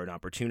idea or an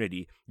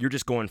opportunity. You're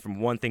just going from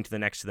one thing to the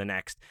next.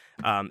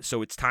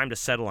 So it's time to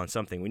settle on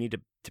something. We need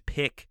to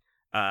pick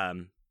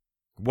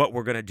what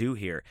we're going to do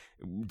here.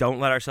 Don't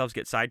let ourselves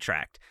get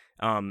sidetracked.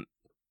 And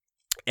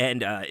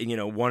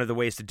one of the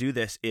ways to do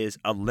this is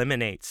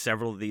eliminate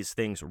several of these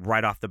things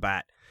right off the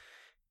bat.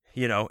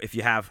 If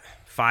you have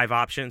 5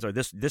 options, or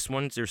this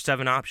one's, there's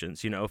 7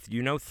 options,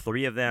 if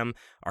 3 of them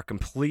are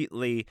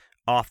completely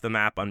off the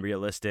map,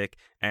 unrealistic,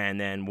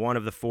 and then one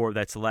of the 4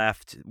 that's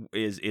left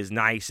is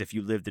nice if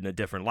you lived in a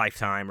different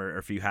lifetime, or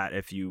if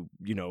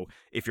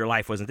your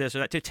life wasn't this or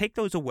that, to take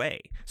those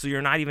away so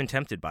you're not even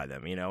tempted by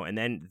them, and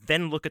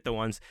then look at the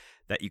ones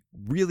that you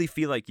really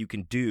feel like you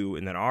can do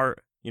and that are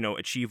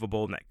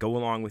achievable and that go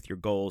along with your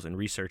goals, and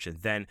research,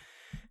 and then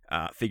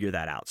figure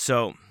that out.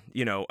 So,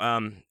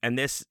 and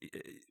this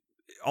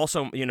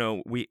also,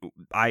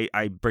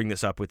 I bring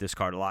this up with this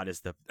card a lot, is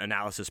the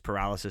analysis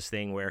paralysis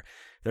thing, where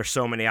there's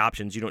so many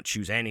options, you don't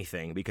choose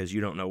anything because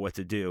you don't know what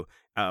to do.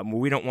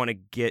 We don't want to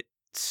get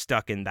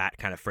stuck in that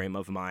kind of frame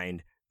of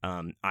mind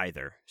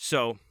either.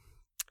 So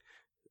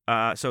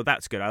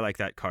that's good. I like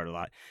that card a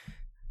lot.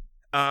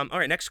 All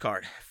right, next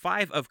card,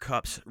 Five of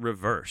Cups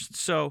reversed.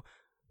 So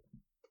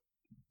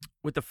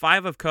with the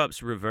Five of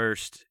Cups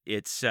reversed,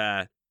 it's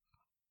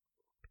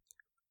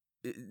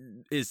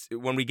is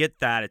when we get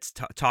that, it's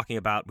talking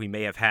about we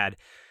may have had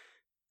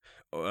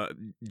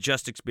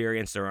just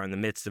experienced or are in the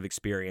midst of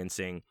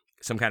experiencing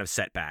some kind of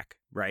setback,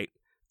 right?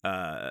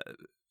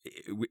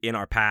 In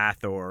our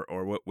path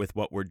or with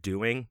what we're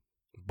doing.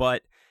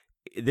 But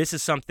this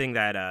is something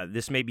that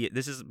this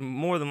is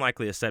more than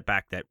likely a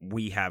setback that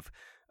we have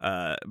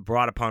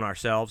brought upon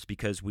ourselves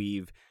because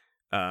we've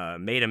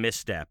made a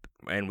misstep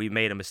and we've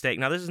made a mistake.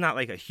 Now, this is not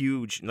like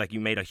you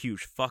made a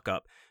huge fuck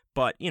up,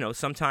 but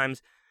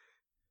sometimes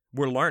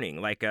we're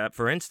learning. Like,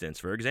 for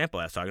example,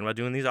 I was talking about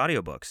doing these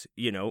audiobooks.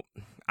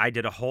 I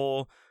did a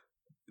whole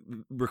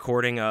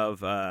recording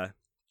of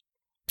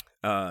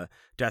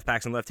Death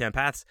Packs and Left Hand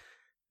Paths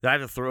that I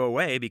have to throw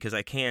away because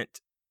I can't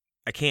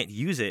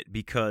use it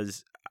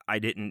because I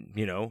didn't,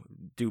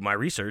 do my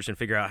research and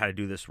figure out how to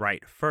do this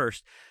right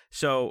first.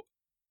 So,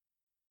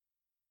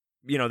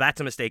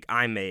 that's a mistake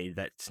I made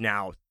that's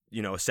now,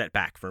 a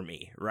setback for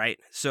me, right?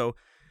 So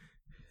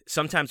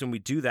sometimes when we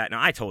do that,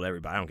 now I told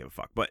everybody, I don't give a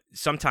fuck, but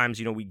sometimes,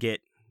 we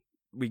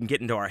can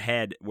get into our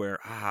head where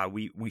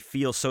we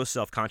feel so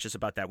self-conscious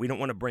about that. We don't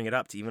want to bring it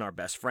up to even our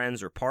best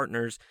friends or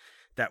partners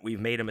that we've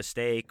made a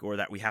mistake or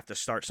that we have to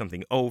start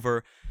something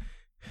over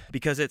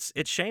because it's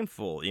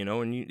shameful,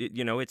 and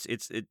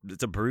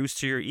it's a bruise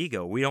to your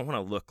ego. We don't want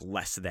to look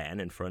less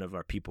than in front of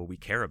our people we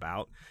care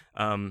about,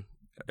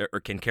 or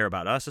can care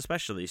about us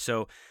especially.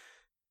 So,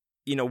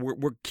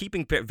 we're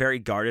keeping very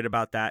guarded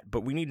about that,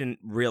 but we need to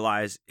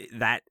realize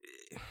that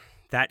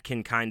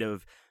can kind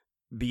of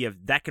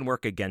that can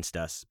work against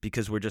us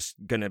because we're just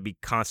going to be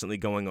constantly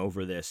going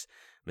over this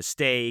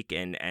mistake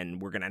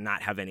and we're going to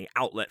not have any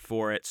outlet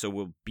for it. So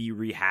we'll be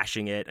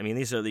rehashing it. I mean,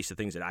 these are at least the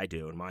things that I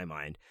do in my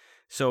mind.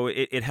 So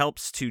it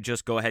helps to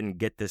just go ahead and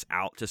get this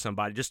out to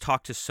somebody. Just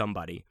talk to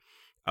somebody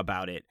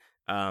about it.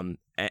 And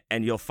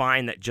you'll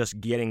find that just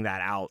getting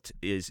that out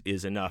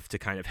is enough to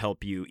kind of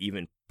help you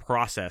even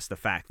process the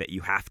fact that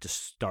you have to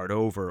start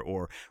over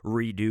or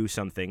redo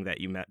something that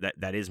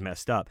that is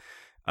messed up,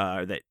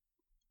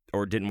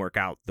 or didn't work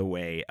out the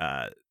way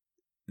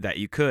that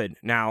you could.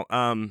 Now,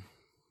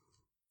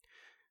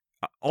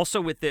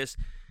 also with this,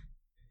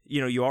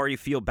 you already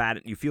feel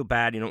bad. You feel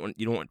bad. You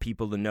don't want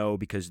people to know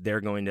because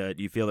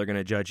you feel they're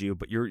gonna judge you.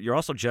 But you're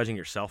also judging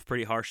yourself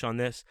pretty harsh on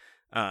this.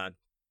 I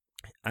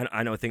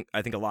think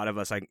a lot of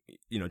us,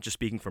 just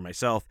speaking for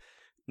myself,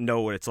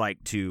 know what it's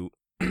like to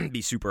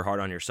be super hard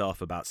on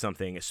yourself about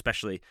something.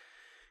 Especially,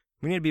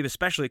 we need to be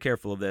especially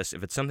careful of this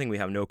if it's something we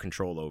have no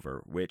control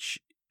over, which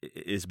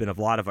has been a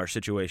lot of our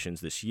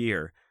situations this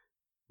year.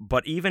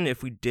 But even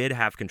if we did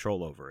have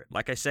control over it,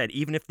 like I said,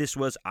 even if this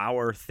was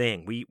our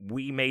thing,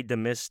 we made the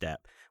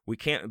misstep, we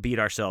can't beat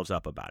ourselves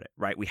up about it,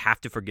 right? We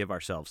have to forgive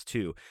ourselves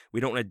too. We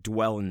don't want to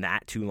dwell in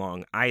that too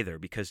long either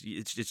because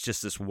it's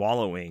just this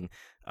wallowing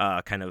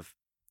kind of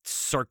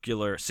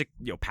circular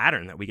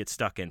pattern that we get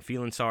stuck in,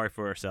 feeling sorry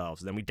for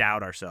ourselves, and then we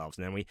doubt ourselves,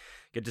 and then we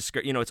get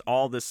discouraged. It's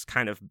all this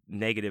kind of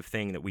negative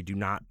thing that we do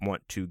not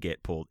want to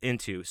get pulled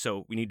into.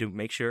 So we need to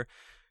make sure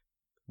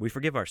we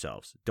forgive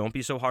ourselves. Don't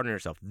be so hard on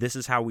yourself. This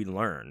is how we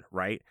learn,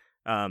 right?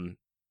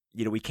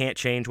 We can't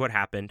change what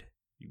happened.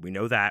 We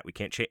know that. We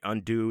can't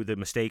undo the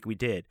mistake we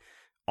did.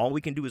 All we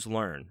can do is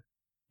learn.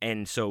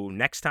 And so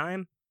next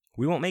time,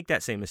 we won't make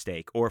that same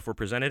mistake. Or if we're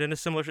presented in a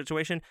similar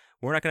situation,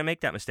 we're not going to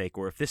make that mistake.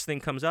 Or if this thing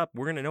comes up,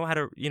 we're going to know how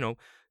to,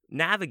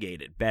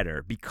 navigate it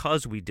better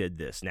because we did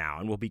this now.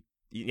 And we'll be,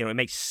 it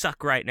may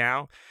suck right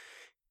now,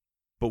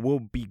 but we'll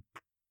be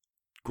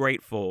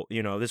grateful.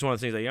 This is one of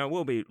the things that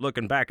we'll be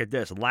looking back at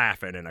this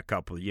laughing in a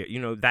couple of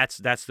years.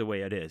 That's the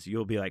way it is.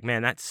 You'll be like,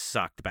 man, that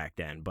sucked back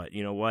then, but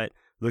you know what,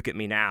 look at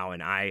me now,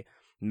 and I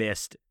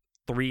missed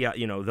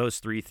those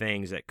three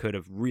things that could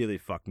have really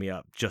fucked me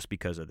up just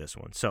because of this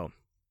one. So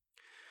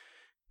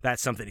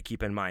that's something to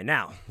keep in mind.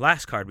 Now,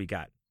 last card we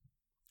got,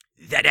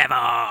 the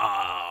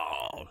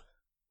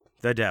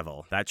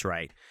devil. That's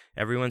right,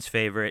 everyone's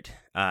favorite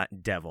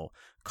devil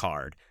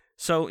card.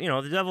 So,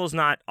 the devil's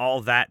not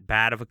all that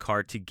bad of a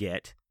card to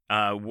get.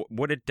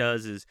 What it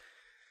does is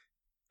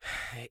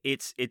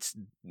it's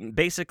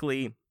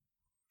basically,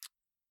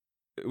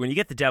 when you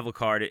get the devil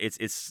card,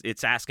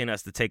 it's asking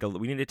us to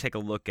we need to take a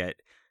look at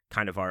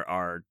kind of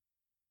our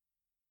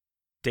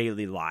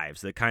daily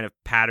lives, the kind of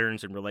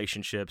patterns and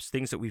relationships,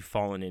 things that we've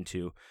fallen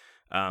into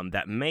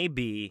that may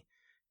be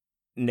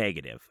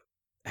negative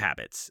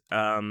habits.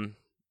 And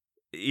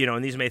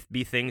these may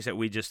be things that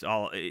we just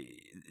all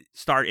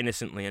start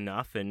innocently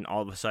enough, and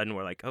all of a sudden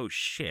we're like, oh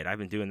shit, I've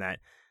been doing that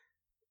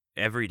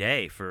every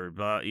day for,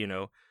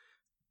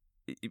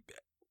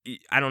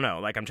 I don't know.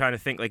 Like, I'm trying to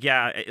think, like,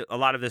 yeah, a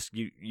lot of this,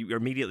 you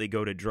immediately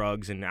go to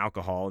drugs and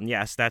alcohol, and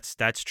yes,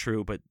 that's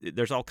true, but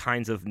there's all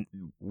kinds of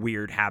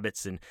weird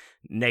habits and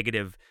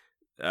negative,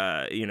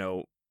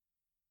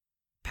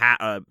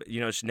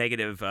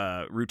 negative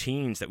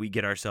routines that we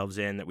get ourselves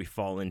in, that we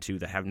fall into,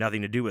 that have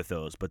nothing to do with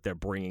those, but they're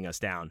bringing us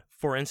down.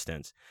 For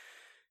instance,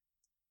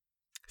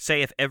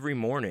 say if every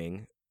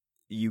morning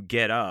you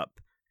get up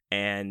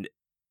and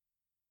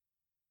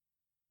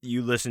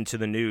you listen to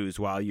the news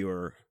while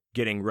you're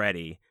getting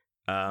ready,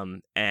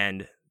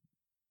 and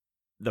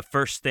the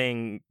first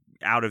thing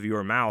out of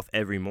your mouth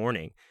every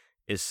morning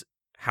is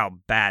how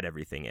bad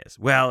everything is.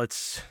 Well,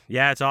 it's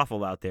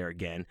awful out there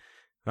again.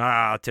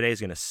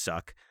 Today's gonna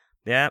suck.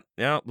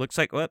 Looks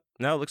like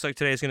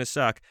today's gonna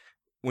suck.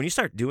 When you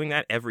start doing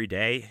that every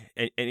day,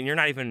 and you're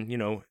not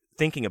even,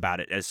 thinking about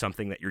it as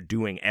something that you're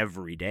doing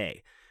every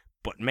day,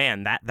 but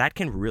man, that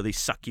can really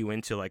suck you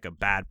into like a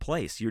bad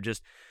place. You're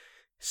just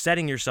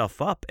setting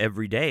yourself up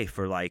every day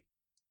for like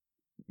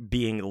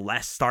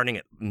starting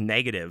at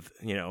negative,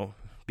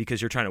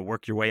 because you're trying to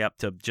work your way up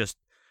to just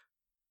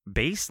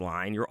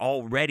baseline. You're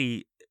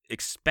already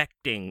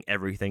expecting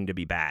everything to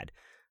be bad.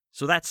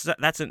 So that's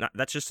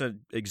just an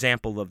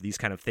example of these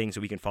kind of things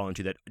that we can fall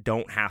into that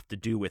don't have to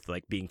do with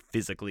like being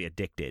physically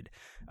addicted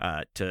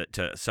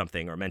to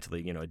something, or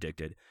mentally,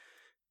 addicted.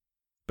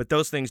 But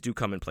those things do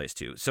come in place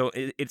too. So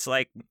it's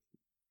like,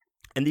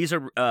 and these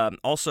are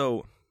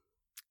also,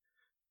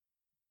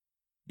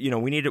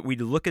 we need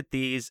to look at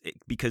these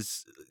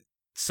because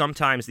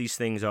sometimes these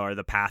things are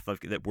the path of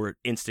that we're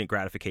instant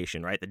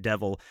gratification, right? The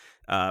devil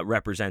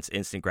represents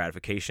instant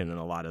gratification in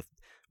a lot of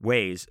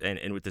ways,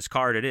 and with this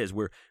card, it is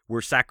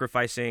we're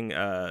sacrificing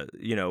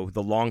the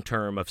long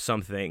term of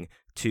something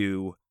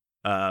to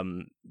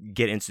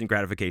get instant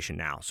gratification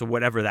now. So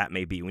whatever that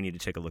may be, we need to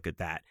take a look at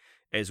that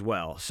as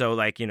well. So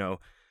like,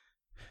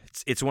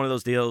 it's one of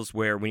those deals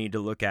where we need to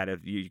look at it.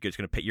 You're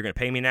gonna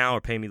pay me now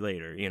or pay me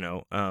later.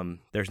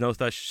 There's no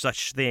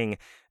such thing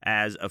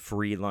as a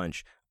free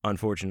lunch,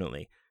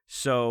 unfortunately.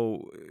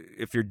 So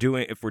if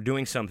we're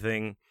doing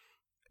something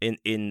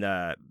in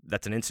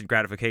that's an instant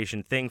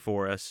gratification thing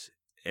for us,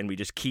 and we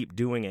just keep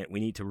doing it, we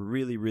need to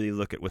really, really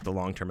look at what the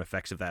long-term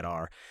effects of that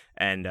are,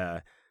 and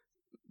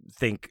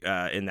think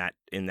in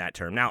that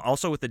term. Now,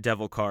 also with the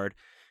devil card,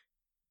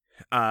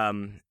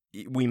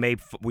 we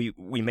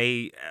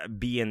may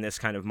be in this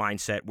kind of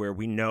mindset where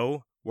we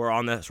know we're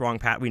on this wrong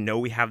path. We know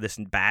we have this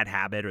bad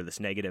habit or this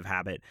negative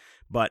habit,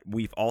 but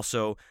we've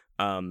also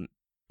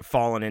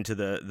fallen into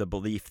the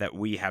belief that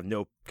we have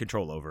no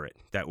control over it,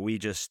 that we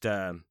just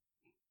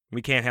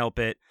we can't help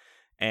it,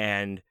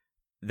 and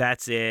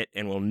that's it,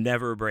 and we'll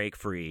never break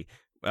free.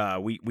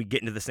 We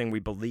get into this thing, we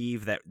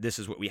believe that this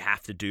is what we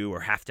have to do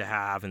or have to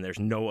have, and there's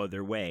no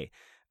other way.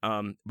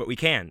 But we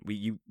can.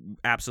 You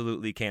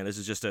absolutely can. This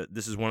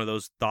is one of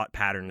those thought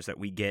patterns that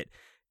we get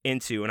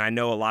into, and I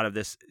know a lot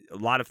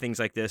of things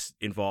like this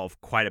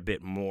involve quite a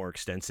bit more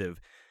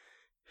extensive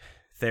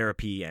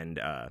therapy and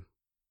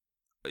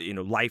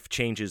life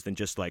changes than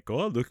just like,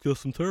 oh, look at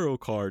some tarot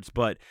cards.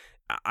 But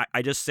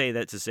I just say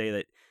that to say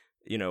that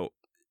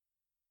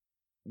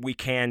we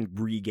can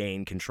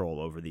regain control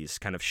over these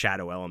kind of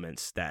shadow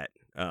elements that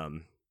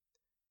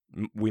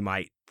we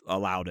might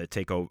allow to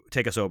take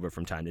us over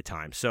from time to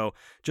time. So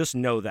just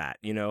know that,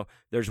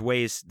 there's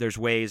ways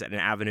and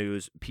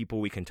avenues,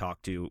 people we can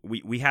talk to.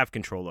 We have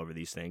control over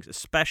these things,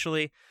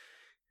 especially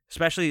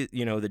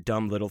the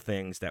dumb little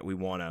things that we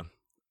want to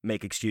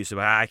make excuse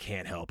about. I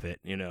can't help it.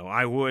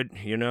 I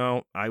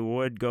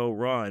would go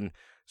run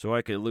so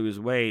I could lose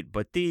weight,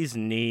 but these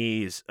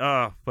knees,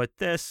 but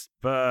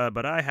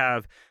I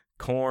have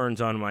corns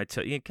on my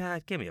toe.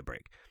 God, give me a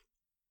break.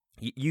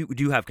 You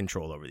do have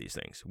control over these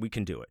things. We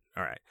can do it.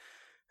 All right.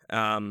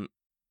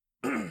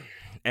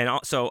 And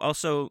also,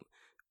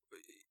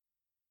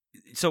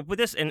 so with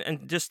this,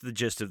 and just the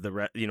gist of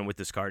with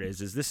this card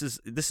is this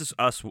is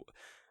us,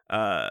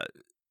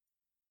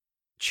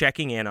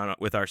 checking in on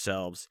with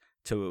ourselves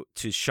to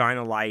shine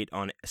a light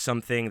on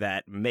something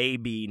that may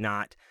be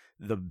not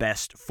the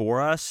best for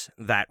us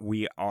that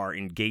we are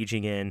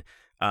engaging in,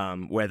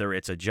 whether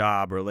it's a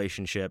job,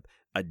 relationship,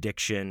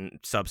 addiction,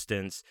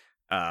 substance,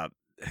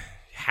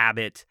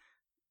 habit,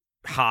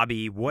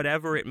 hobby,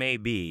 whatever it may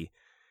be.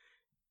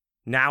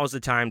 Now is the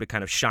time to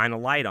kind of shine a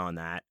light on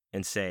that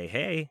and say,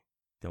 hey,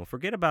 don't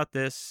forget about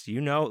this. We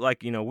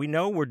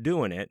know we're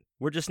doing it.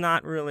 We're just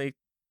not really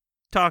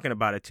talking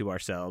about it to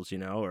ourselves,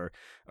 or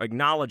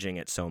acknowledging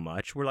it so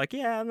much. We're like,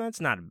 yeah, that's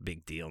not a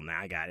big deal.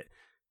 Now I got it.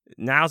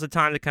 Now's the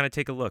time to kind of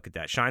take a look at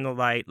that. Shine the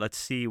light. Let's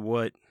see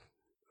what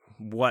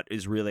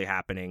is really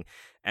happening,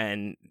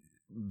 and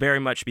very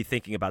much be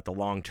thinking about the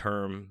long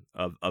term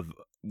of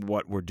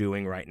what we're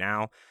doing right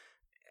now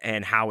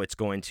and how it's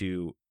going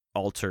to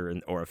alter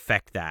or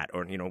affect that.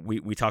 Or,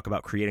 we talk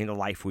about creating the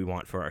life we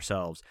want for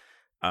ourselves.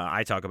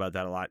 I talk about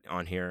that a lot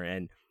on here,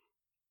 and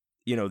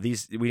we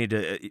need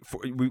to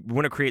we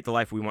want to create the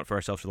life we want for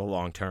ourselves for the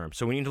long term.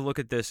 So we need to look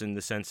at this in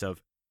the sense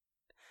of,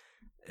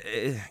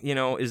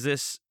 what is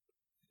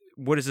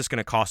this going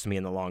to cost me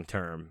in the long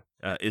term?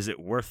 Is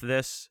it worth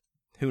this?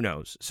 Who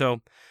knows?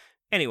 So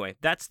anyway,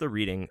 that's the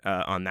reading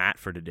on that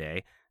for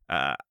today.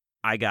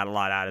 I got a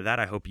lot out of that.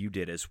 I hope you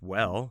did as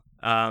well.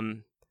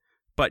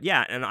 But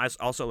yeah, and I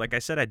also, like I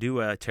said, I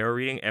do a tarot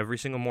reading every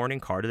single morning,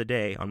 card of the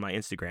day, on my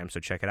Instagram. So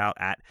check it out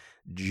at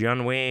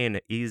John Wayne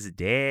is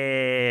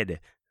Dead.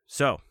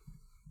 So,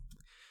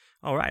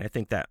 all right, I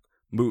think that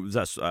moves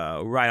us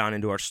right on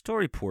into our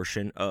story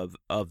portion of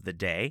the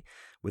day,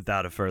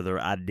 without a further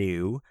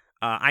ado,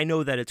 I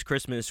know that it's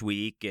Christmas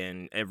week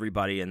and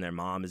everybody and their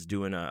mom is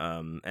doing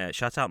a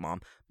Shouts Out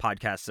Mom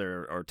podcasts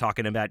are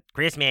talking about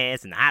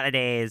Christmas and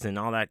holidays and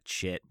all that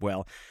shit.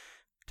 Well,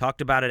 talked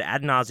about it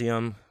ad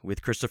nauseum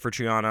with Christopher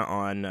Triana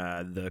on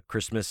the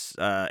Christmas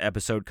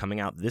episode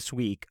coming out this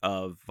week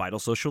of Vital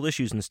Social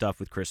Issues and stuff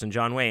with Chris and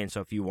John Wayne.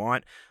 So if you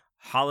want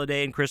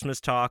holiday and Christmas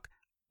talk,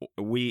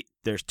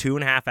 there's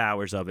 2.5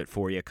 hours of it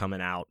for you coming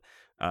out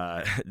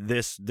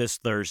this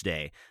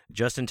Thursday,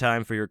 just in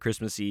time for your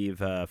Christmas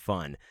Eve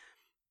fun.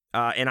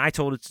 And I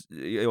told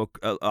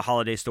a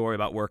holiday story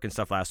about work and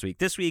stuff last week.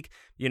 This week,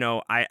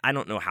 I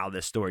don't know how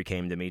this story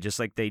came to me, just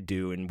like they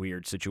do in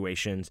weird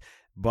situations.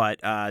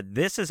 But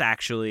this is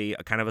actually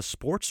a kind of a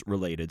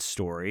sports-related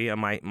story.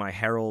 My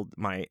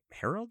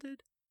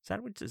heralded?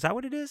 Is that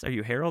what it is? Are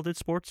you heralded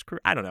sports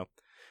career? I don't know.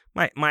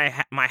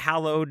 My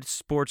hallowed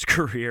sports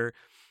career,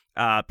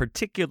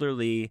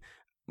 particularly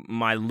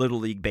my Little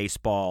League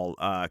baseball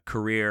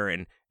career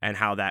and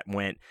how that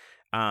went.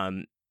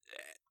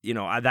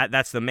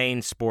 That's the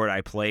main sport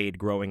I played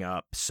growing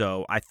up.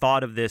 So I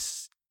thought of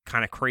this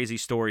kind of crazy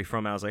story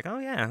from it. I was like, oh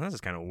yeah, this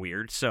is kind of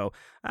weird. So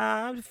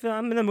I'm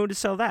in the mood to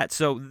sell that.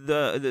 So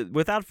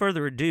without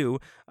further ado,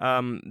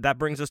 that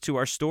brings us to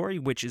our story,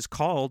 which is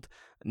called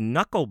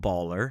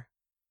Knuckleballer.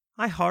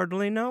 I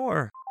Hardly Know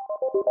Her.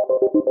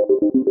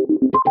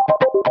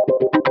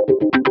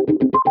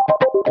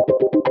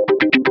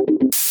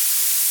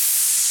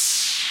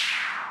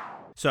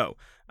 So,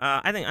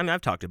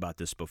 I've talked about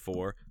this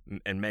before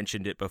and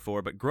mentioned it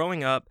before, but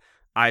growing up,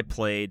 I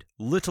played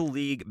Little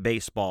League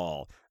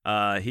Baseball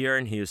here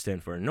in Houston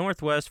for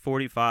Northwest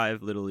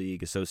 45 Little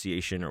League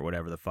Association or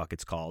whatever the fuck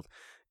it's called.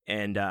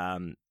 And, I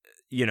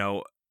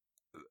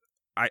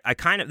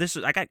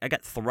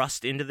got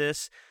thrust into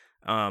this.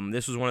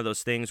 This was one of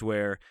those things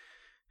where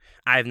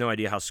I have no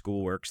idea how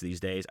school works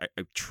these days. I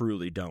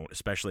truly don't,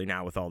 especially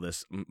now with all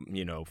this,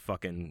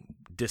 fucking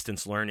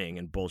distance learning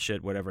and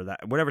bullshit,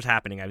 whatever's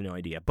happening, I have no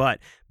idea. But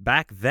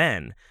back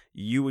then,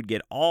 you would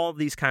get all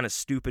these kind of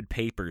stupid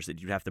papers that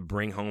you'd have to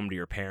bring home to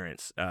your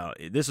parents.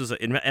 This was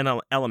in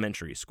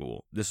elementary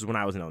school. This is when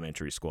I was in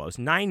elementary school. I was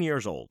 9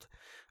 years old.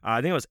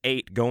 I think I was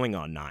 8 going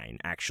on 9,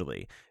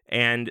 actually.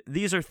 And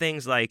these are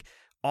things like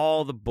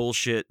all the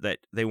bullshit that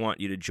they want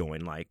you to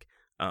join, like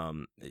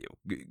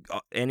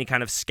any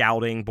kind of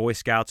scouting, Boy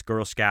Scouts,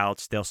 Girl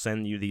Scouts. They'll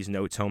send you these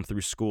notes home through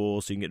school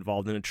so you can get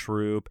involved in a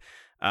troop.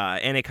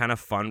 Any kind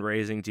of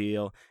fundraising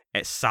deal.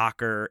 At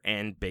soccer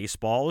and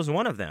baseball is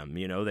one of them.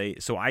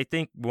 So I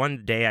think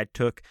one day I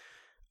took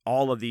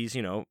all of these,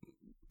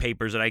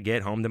 papers that I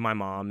get home to my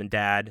mom and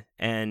dad,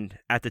 and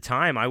at the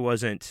time I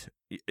wasn't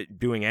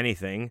doing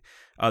anything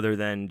other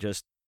than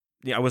just,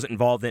 I wasn't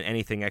involved in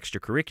anything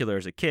extracurricular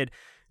as a kid,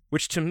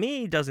 which to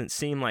me doesn't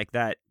seem like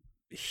that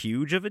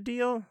huge of a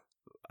deal.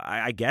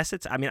 I guess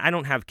I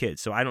don't have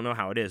kids, so I don't know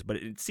how it is, but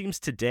it seems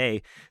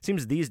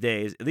these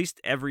days, at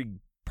least every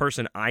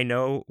person I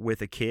know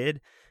with a kid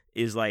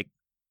is like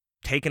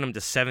taking them to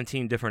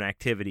 17 different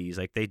activities.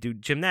 Like they do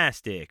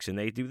gymnastics and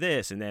they do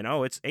this, and then,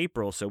 it's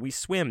April, so we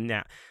swim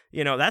now.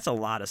 That's a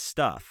lot of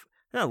stuff.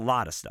 A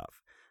lot of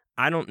stuff.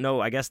 I don't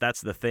know. I guess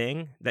that's the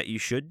thing that you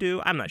should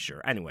do. I'm not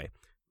sure. Anyway,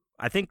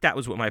 I think that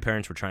was what my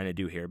parents were trying to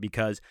do here,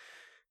 because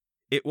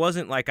it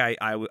wasn't like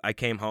I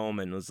came home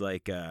and was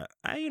like,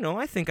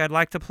 I think I'd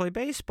like to play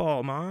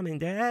baseball, Mom and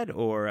Dad.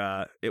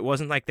 Or it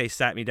wasn't like they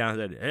sat me down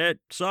and said, hey,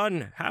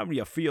 son, how do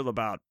you feel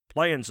about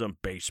playing some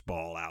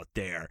baseball out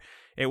there?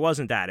 It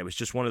wasn't that. It was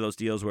just one of those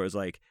deals where it was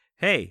like,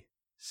 hey,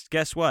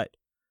 guess what?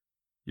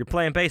 You're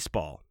playing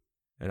baseball.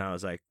 And I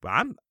was like,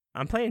 well,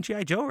 I'm playing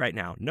G.I. Joe right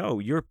now. No,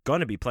 you're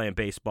going to be playing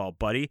baseball,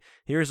 buddy.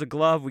 Here's a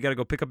glove. We got to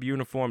go pick up a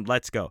uniform.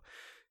 Let's go.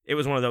 It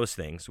was one of those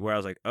things where I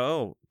was like,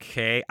 oh,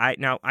 okay. I'd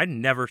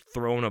never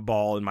thrown a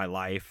ball in my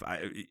life.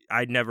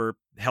 I'd never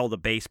held a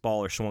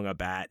baseball or swung a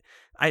bat.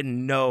 I had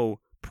no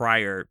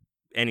prior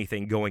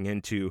anything going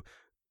into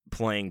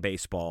playing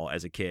baseball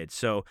as a kid.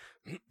 So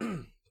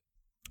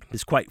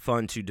it's quite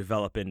fun to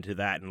develop into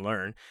that and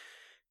learn.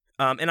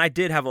 And I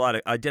did have a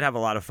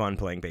lot of fun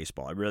playing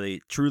baseball. I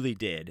really, truly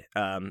did.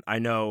 I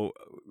know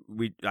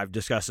I've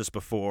discussed this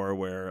before,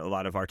 where a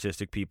lot of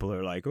artistic people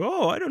are like,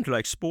 "Oh, I don't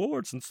like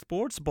sports and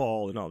sports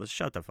ball and all this."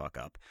 Shut the fuck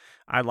up.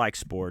 I like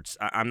sports.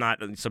 I'm not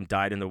some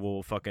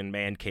dyed-in-the-wool fucking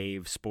man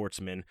cave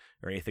sportsman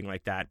or anything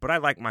like that. But I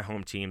like my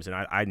home teams, and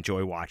I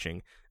enjoy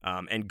watching.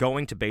 And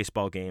going to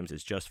baseball games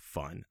is just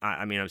fun.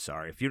 I'm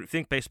sorry if you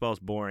think baseball is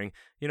boring.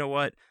 You know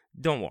what?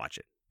 Don't watch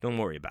it. Don't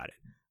worry about it.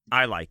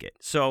 I like it.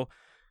 So.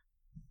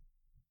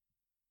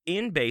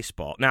 In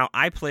baseball, now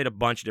I played a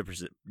bunch of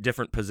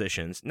different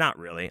positions. Not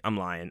really, I'm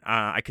lying.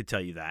 I could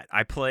tell you that.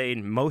 I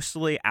played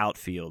mostly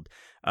outfield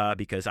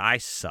because I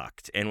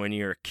sucked. And when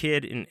you're a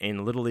kid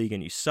in Little League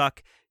and you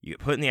suck, you get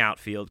put in the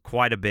outfield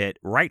quite a bit,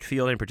 right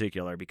field in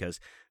particular, because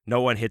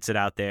no one hits it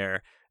out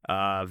there.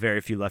 Very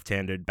few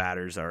left-handed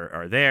batters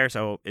are there,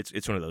 so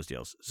it's one of those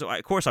deals. So,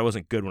 of course, I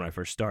wasn't good when I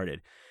first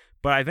started.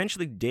 But I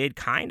eventually did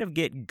kind of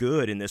get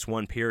good in this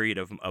one period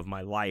of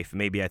my life.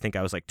 Maybe I think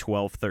I was like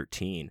 12,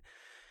 13.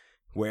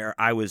 where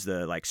I was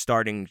the like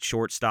starting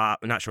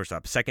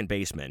second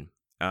baseman.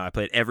 I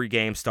played every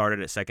game,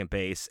 started at second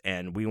base,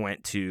 and we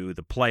went to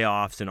the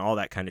playoffs and all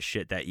that kind of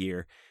shit that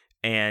year.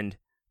 And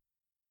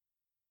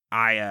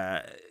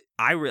I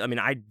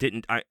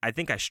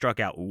think I struck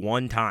out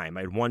one time.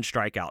 I had one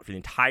strikeout for the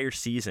entire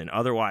season.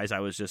 Otherwise, I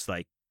was just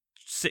like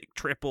sick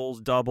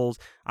triples, doubles.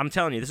 I'm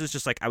telling you, this is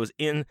just like I was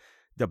in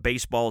the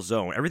baseball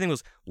zone. Everything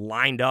was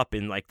lined up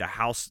in like the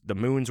house. The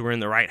moons were in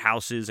the right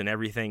houses and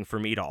everything for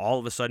me to all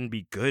of a sudden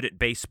be good at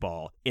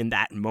baseball in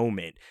that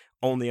moment,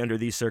 only under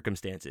these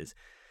circumstances.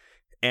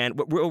 And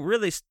what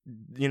really,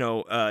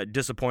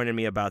 disappointed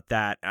me about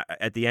that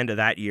at the end of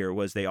that year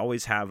was they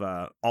always have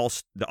the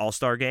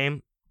All-Star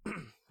game.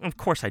 Of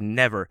course, I'd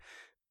never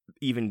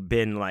been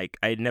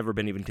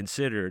even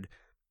considered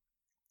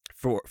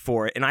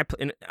for it. And I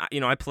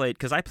played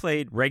because I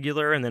played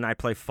regular and then I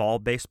play fall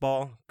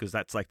baseball because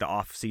that's like the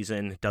off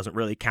season. It doesn't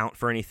really count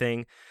for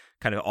anything,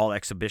 kind of all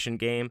exhibition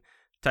game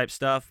type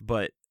stuff.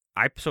 But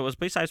I was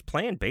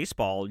playing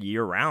baseball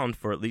year round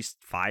for at least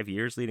 5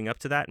 years leading up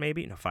to that.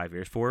 Maybe no 5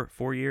 years,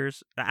 4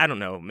 years. I don't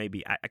know.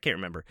 Maybe I can't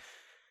remember.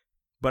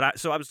 But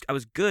I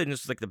was good, and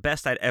this was like the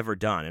best I'd ever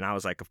done. And I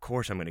was like, of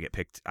course I'm going to get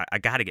picked. I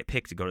got to get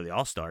picked to go to the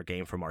All-Star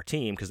game from our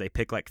team because they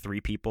pick like 3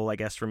 people, I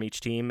guess, from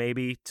each team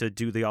maybe to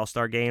do the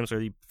All-Star games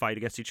or you fight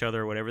against each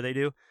other or whatever they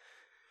do.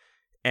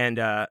 And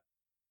my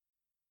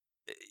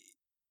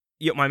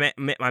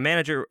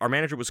manager, our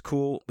manager was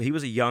cool. He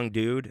was a young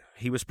dude.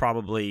 He was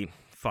probably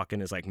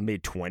fucking his like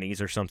mid-20s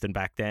or something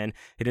back then.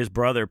 And his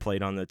brother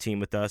played on the team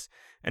with us,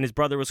 and his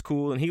brother was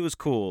cool and he was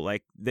cool.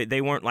 Like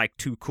they weren't like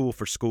too cool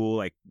for school.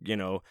 Like,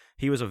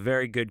 he was a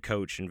very good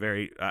coach and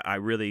I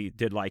really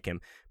did like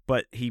him.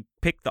 But he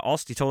picked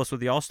he told us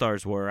what the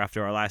All-Stars were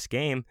after our last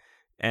game,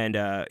 and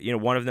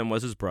one of them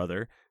was his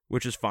brother,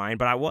 which is fine,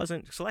 but I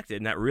wasn't selected,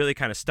 and that really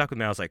kind of stuck with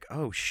me. I was like,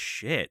 oh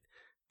shit,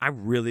 I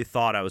really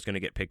thought I was going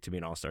to get picked to be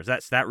an All-Stars.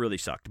 That really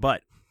sucked.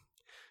 But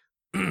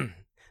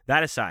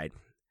that aside,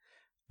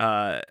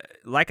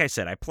 like I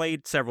said, I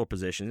played several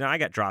positions. Now I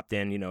got dropped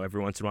in,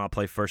 every once in a while, I'll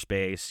play first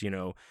base,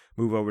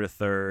 move over to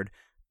third,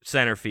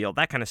 center field,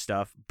 that kind of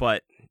stuff.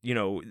 But,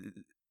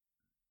 and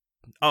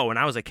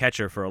I was a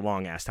catcher for a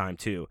long ass time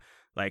too.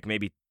 Like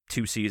maybe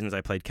 2 seasons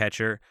I played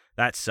catcher.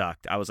 That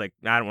sucked. I was like,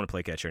 I don't want to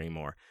play catcher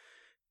anymore.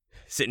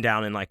 Sitting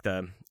down in like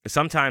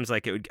sometimes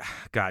like it would,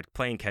 God,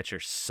 playing catcher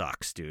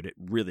sucks, dude. It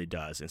really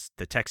does. It's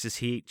the Texas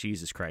heat,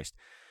 Jesus Christ.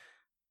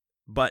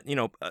 But,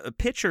 a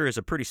pitcher is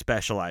a pretty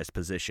specialized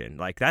position.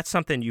 Like, that's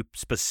something you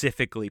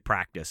specifically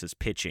practice is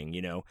pitching,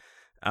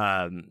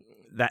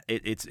 that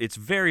it's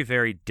very,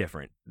 very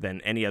different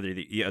than any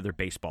other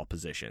baseball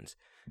positions.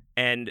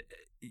 And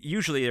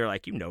usually they're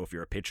like, if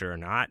you're a pitcher or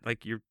not,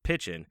 like you're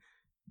pitching.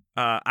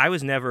 I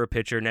was never a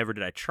pitcher. Never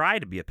did I try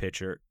to be a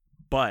pitcher,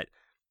 but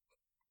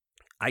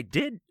I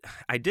did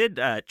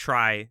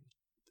try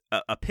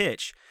a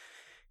pitch.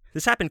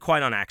 This happened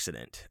quite on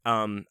accident.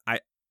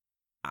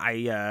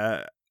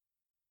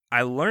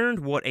 I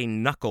learned what a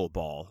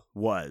knuckleball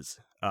was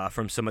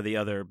from some of the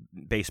other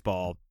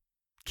baseball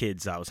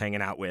kids I was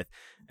hanging out with,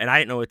 and I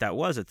didn't know what that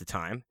was at the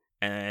time.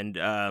 And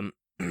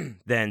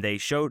then they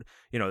showed,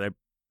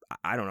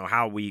 I don't know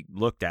how we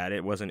looked at it.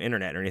 It wasn't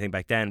internet or anything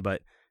back then,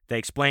 but they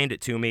explained it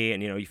to me,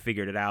 and you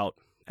figured it out.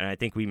 And I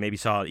think we maybe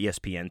saw an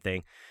ESPN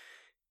thing.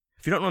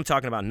 If you don't know what I'm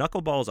talking about,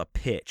 knuckleball is a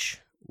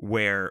pitch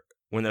where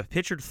when the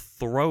pitcher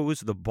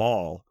throws the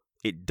ball,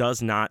 it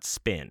does not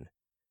spin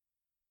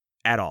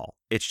at all.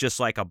 It's just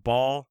like a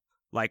ball,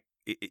 like,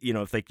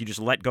 if like you just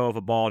let go of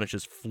a ball and it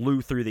just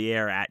flew through the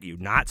air at you,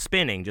 not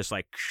spinning, just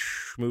like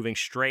moving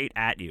straight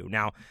at you.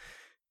 Now,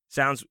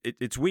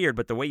 it's weird,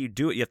 but the way you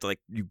do it, you have to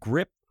you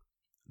grip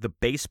the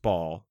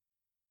baseball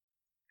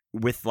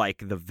with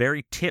like the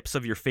very tips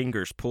of your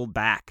fingers pulled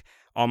back,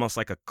 almost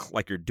like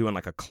you're doing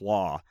like a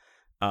claw.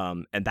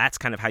 And that's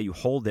kind of how you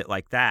hold it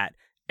like that.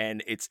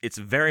 And it's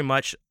very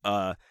much,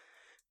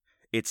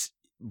 it's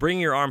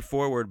bring your arm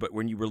forward, but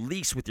when you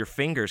release with your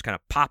fingers, kind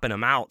of popping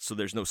them out so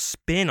there's no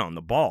spin on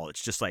the ball.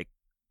 It's just like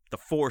the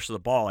force of the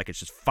ball, like it's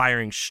just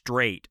firing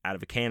straight out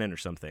of a cannon or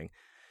something.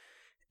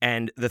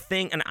 And the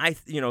thing, and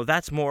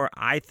that's more,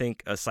 I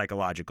think, a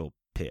psychological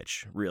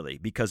pitch, really,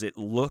 because it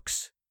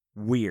looks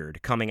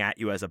weird coming at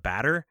you as a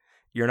batter.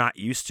 You're not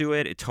used to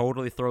it. It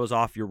totally throws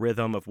off your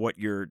rhythm of what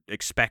you're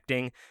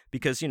expecting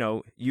because,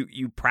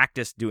 you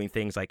practice doing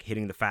things like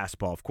hitting the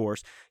fastball, of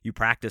course. You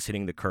practice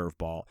hitting the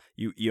curveball.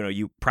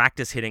 You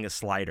practice hitting a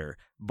slider.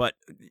 But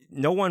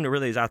no one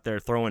really is out there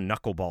throwing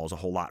knuckleballs a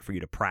whole lot for you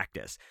to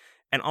practice.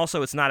 And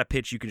also, it's not a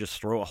pitch you can just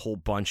throw a whole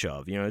bunch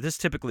of. This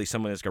typically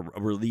someone that's a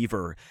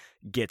reliever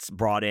gets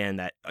brought in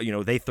that,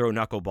 they throw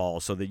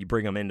knuckleballs so that you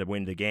bring them in to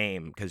win the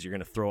game because you're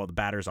going to throw all the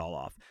batters all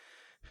off.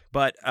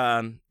 But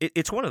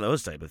it's one of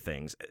those type of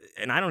things,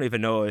 and I don't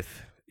even know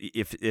if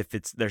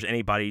there's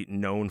anybody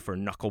known for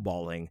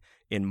knuckleballing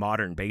in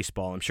modern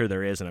baseball. I'm sure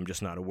there is, and I'm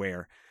just not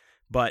aware.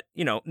 But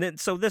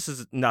so this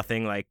is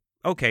nothing like,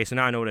 okay, so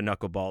now I know what a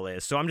knuckleball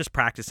is. So I'm just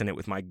practicing it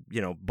with my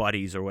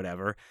buddies or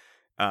whatever,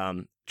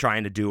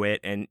 trying to do it,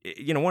 and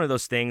one of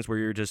those things where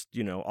you're just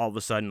all of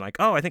a sudden like,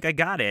 oh, I think I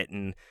got it,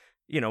 and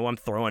I'm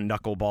throwing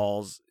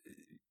knuckleballs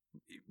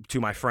to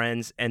my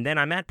friends. And then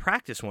I'm at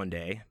practice one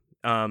day.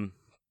 And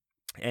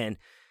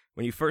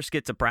when you first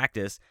get to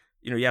practice,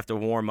 you have to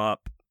warm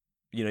up.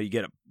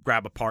 You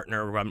grab a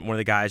partner, one of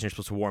the guys, and you're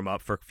supposed to warm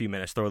up for a few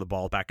minutes, throw the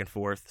ball back and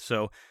forth.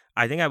 So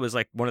I think I was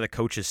like one of the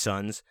coach's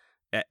sons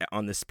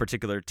on this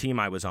particular team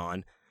I was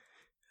on.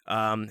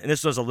 And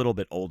this was a little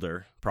bit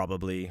older,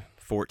 probably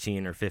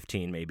 14 or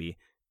 15 maybe.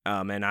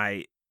 And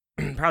I,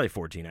 probably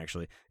 14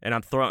 actually. And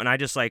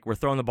we're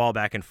throwing the ball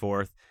back and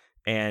forth.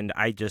 And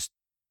I just,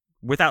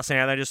 without saying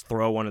that, I just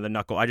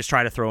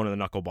try to throw one of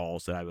the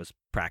knuckleballs that I was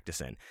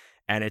practicing.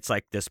 And it's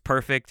like this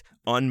perfect,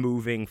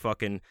 unmoving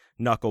fucking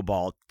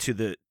knuckleball to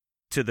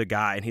the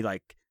guy. And he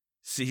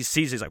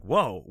sees, he's like,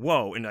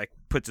 whoa. And like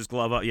puts his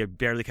glove up. You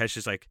barely catch,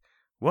 just like,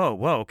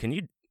 whoa,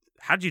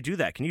 how'd you do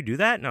that? Can you do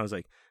that? And I was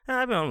like,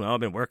 I don't know. I've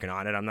been working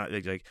on it. I'm not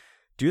like,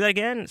 do that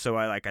again. So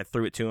I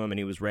threw it to him and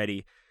he was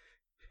ready.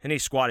 And he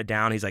squatted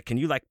down. He's like, can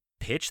you like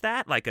pitch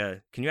that?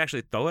 Can you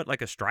actually throw it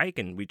like a strike?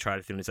 And we tried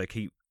it through. And he's like,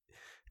 he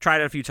tried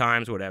it a few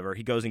times, whatever.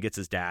 He goes and gets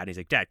his dad. And he's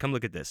like, Dad, come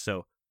look at this.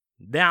 So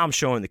now I'm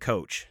showing the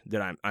coach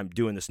that I'm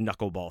doing this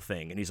knuckleball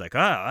thing. And he's like,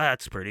 oh,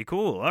 that's pretty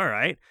cool. All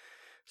right.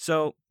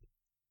 So,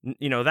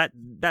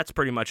 that's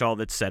pretty much all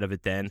that's said of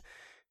it then.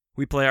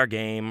 We play our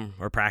game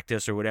or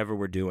practice or whatever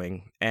we're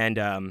doing. And,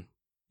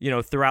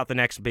 throughout the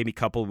next maybe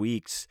couple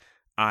weeks,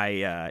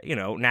 I,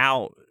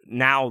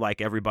 now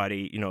like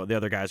everybody, the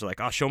other guys are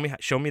like, oh, show me that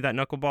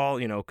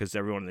knuckleball, because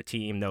everyone on the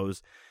team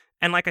knows.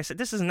 And like I said,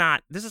 this is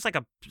not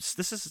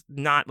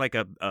like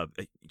a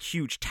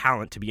huge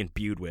talent to be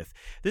imbued with.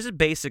 This is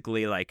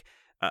basically like,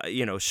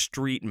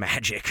 street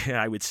magic,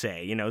 I would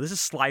say. This is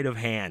sleight of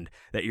hand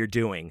that you're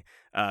doing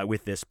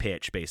with this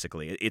pitch,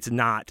 basically. It's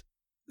not,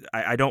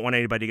 I don't want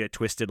anybody to get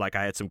twisted like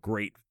I had some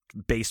great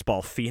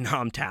baseball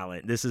phenom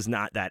talent. This is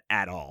not that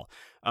at all.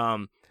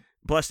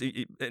 Plus,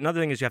 another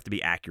thing is you have to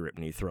be accurate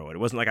when you throw it. It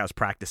wasn't like I was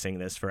practicing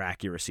this for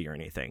accuracy or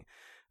anything.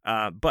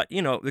 But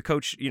the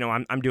coach,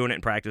 I'm doing it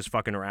in practice,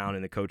 fucking around,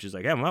 and the coach is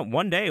like, yeah, well,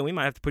 one day we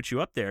might have to put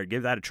you up there and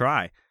give that a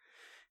try.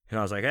 And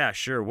I was like, yeah,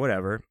 sure,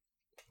 whatever.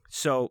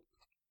 So,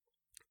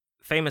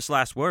 famous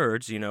last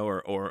words,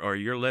 or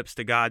your lips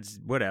to God's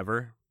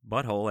whatever,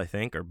 butthole, I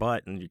think, or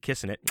butt, and you're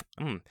kissing it.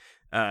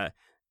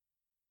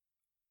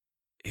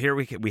 Here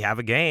we have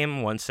a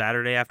game one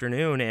Saturday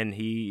afternoon, and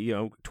he,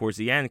 towards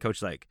the end, the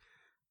coach like,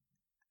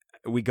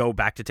 we go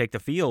back to take the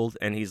field,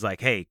 and he's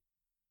like, hey,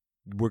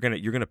 you're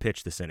gonna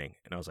pitch this inning.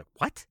 And I was like,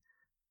 what?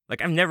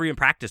 Like, I've never even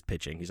practiced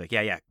pitching. He's like,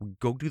 yeah,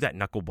 go do that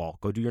knuckleball.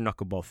 Go do your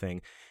knuckleball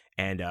thing,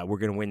 and we're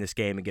gonna win this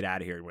game and get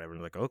out of here and whatever. And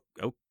I'm like,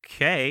 oh,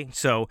 okay.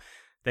 So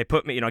they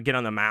put me, get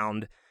on the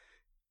mound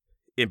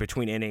in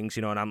between innings,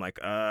 and I'm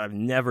like, I've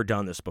never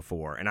done this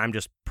before, and I'm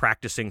just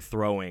practicing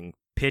throwing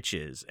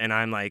pitches, and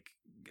I'm like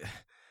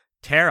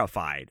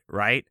terrified,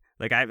 right?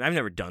 Like, I've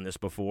never done this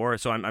before,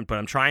 so I'm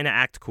trying to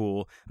act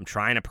cool. I'm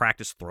trying to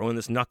practice throwing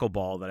this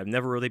knuckleball that I've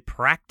never really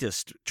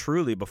practiced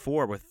truly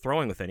before with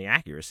throwing with any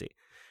accuracy.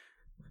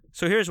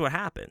 So here's what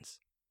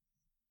happens.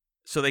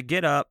 So they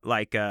get up,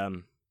 like,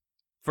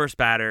 first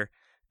batter,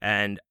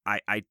 and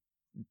I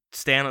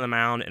stand on the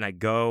mound, and I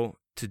go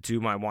to do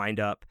my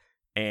windup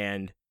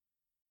and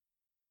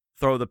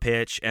throw the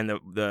pitch, and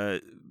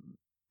the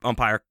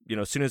umpire,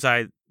 as soon as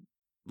I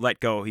let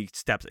go, he's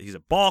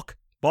a balk,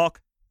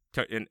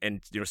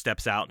 and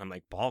steps out, and I'm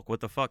like, balk, what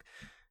the fuck?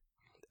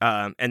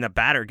 And the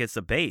batter gets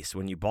the base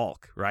when you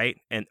balk, right?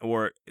 And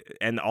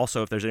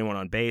also if there's anyone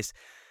on base,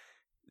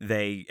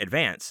 they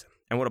advance.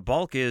 And what a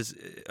balk is,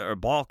 or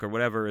balk or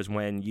whatever, is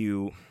when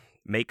you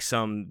make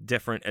some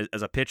different,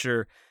 as a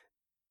pitcher,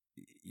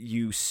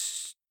 you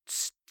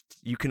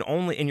can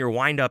only, in your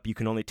windup, you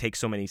can only take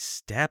so many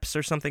steps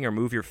or something, or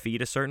move your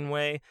feet a certain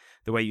way,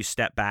 the way you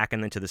step back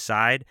and then to the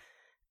side,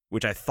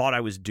 which I thought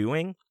I was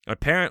doing.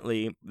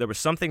 Apparently, there was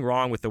something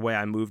wrong with the way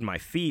I moved my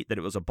feet, that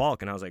it was a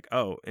balk. And I was like,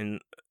 oh, and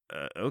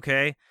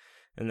okay.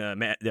 And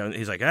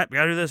he's like, we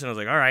gotta do this. And I was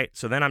like, all right.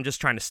 So then I'm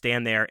just trying to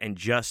stand there and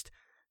just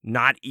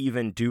not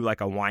even do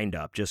like a wind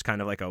up, just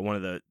kind of like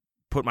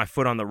put my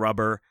foot on the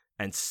rubber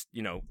and,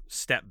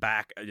 step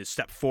back, just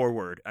step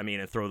forward,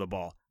 and throw the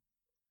ball.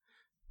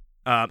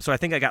 So I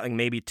think I got like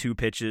maybe 2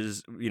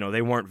 pitches,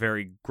 they weren't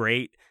very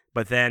great.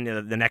 But then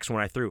the next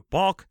one I threw,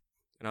 balk.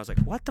 And I was like,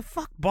 what the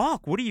fuck,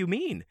 balk? What do you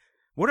mean?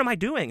 What am I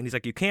doing? And he's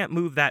like, you can't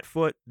move that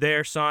foot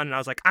there, son. And I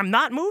was like, I'm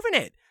not moving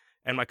it.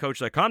 And my coach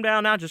is like, calm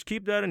down now, just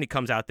keep that. And he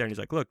comes out there and he's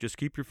like, look, just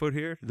keep your foot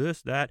here,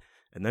 this, that,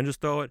 and then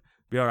just throw it.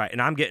 Be all right.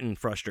 And I'm getting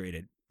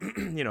frustrated,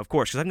 of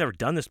course, because I've never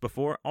done this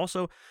before.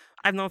 Also,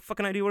 I have no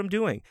fucking idea what I'm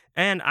doing.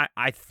 And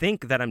I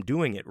think that I'm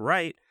doing it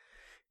right.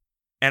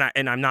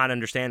 And I'm not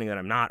understanding that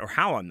I'm not, or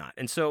how I'm not.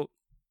 And so,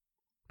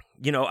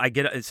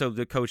 so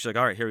the coach is like,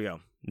 all right, here we go.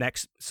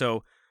 Next.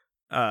 So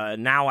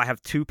now I have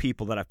 2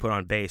 people that I've put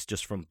on base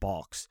just from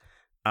balks.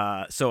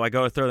 So I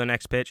go to throw the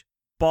next pitch,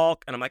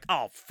 balk, and I'm like,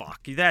 oh,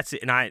 fuck, that's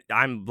it. And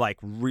I'm like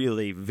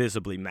really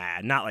visibly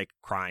mad, not like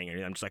crying or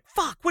anything. I'm just like,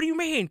 fuck, what do you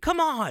mean? Come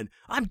on.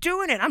 I'm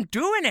doing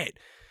it.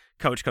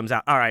 Coach comes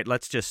out. All right,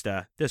 let's just,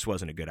 this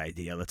wasn't a good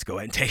idea. Let's go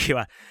ahead and take you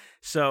out.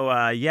 So,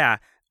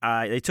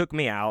 they took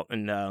me out,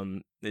 and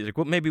they're like,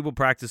 well, maybe we'll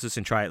practice this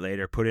and try it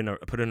later. Put in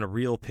a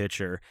real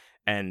pitcher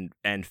and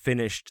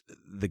finished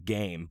the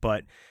game.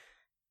 But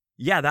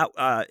yeah, that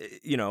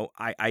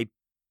I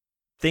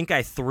think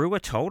I threw a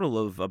total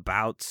of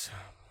about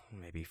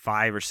maybe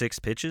 5 or 6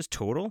 pitches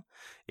total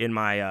in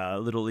my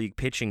little league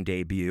pitching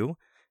debut.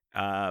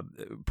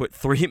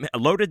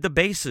 Loaded the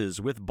bases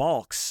with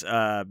balks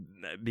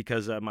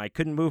because I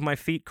couldn't move my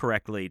feet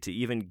correctly to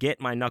even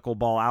get my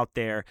knuckleball out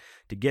there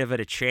to give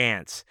it a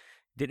chance.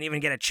 Didn't even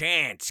get a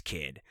chance,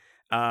 kid.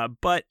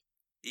 But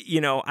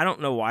I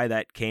don't know why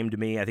that came to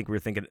me. I think we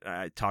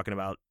were talking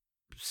about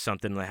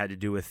something that had to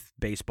do with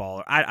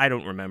baseball. I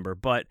don't remember,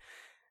 but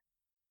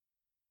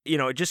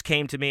it just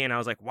came to me, and I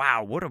was like,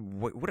 wow, what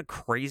a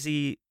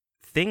crazy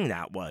thing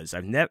that was.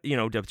 I've never,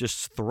 to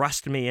just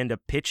thrust me into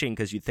pitching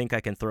because you think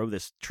I can throw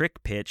this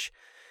trick pitch,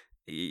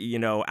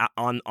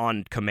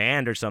 on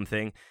command or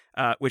something,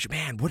 which,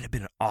 man, would have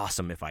been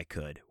awesome if I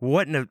could.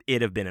 Wouldn't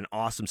it have been an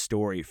awesome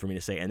story for me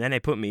to say? And then they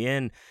put me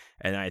in,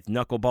 and I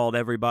knuckleballed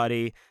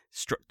everybody,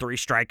 3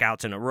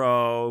 strikeouts in a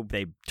row.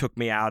 They took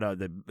me out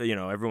of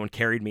everyone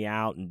carried me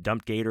out and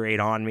dumped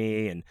Gatorade on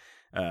me, and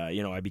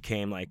I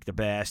became like the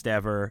best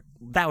ever.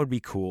 That would be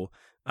cool.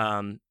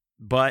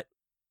 But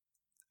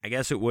I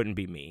guess it wouldn't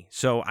be me.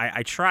 So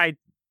I tried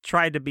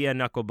to be a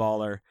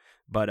knuckleballer,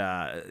 but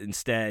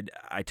instead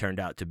I turned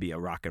out to be a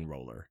rock and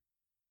roller.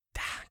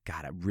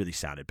 God, it really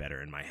sounded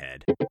better in my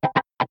head.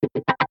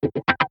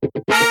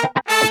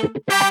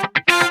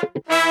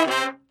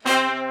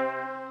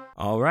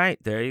 All right,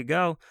 there you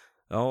go.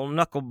 Old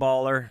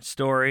knuckleballer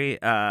story,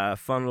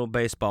 fun little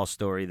baseball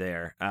story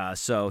there.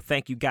 So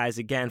thank you guys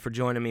again for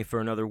joining me for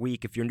another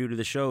week. If you're new to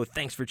the show,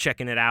 thanks for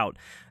checking it out.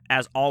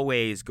 As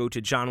always, go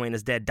to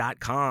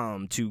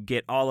johnwayneisdead.com to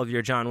get all of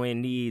your John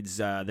Wayne needs.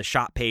 The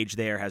shop page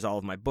there has all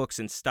of my books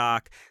in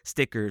stock,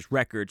 stickers,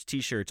 records,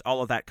 t-shirts.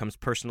 All of that comes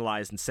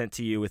personalized and sent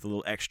to you with a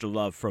little extra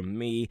love from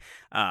me.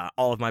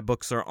 All of my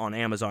books are on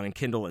Amazon and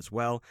Kindle as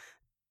well.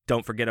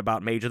 Don't forget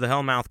about Major the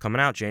Hellmouth coming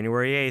out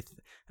January 8th.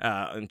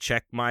 And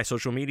check my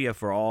social media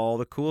for all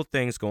the cool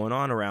things going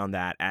on around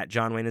that at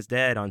John Wayne is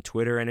Dead on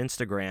Twitter and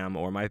Instagram,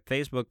 or my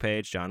Facebook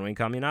page, John Wayne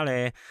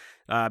Comunale.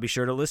 Be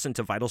sure to listen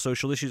to Vital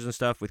Social Issues and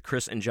Stuff with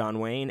Chris and John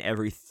Wayne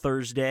every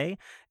Thursday.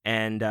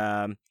 And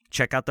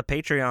check out the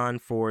Patreon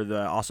for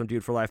the Awesome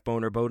Dude for Life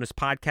Boner bonus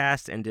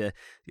podcast, and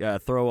to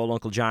throw old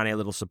Uncle Johnny a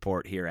little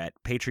support here at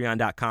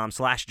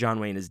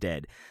patreon.com/John Wayne is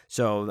Dead.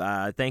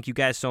 So thank you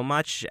guys so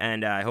much,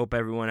 and I hope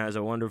everyone has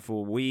a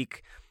wonderful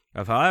week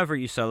of however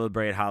you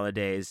celebrate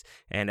holidays,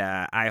 and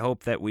I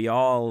hope that we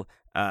all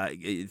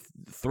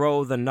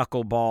throw the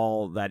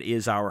knuckleball that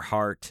is our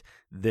heart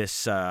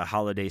this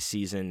holiday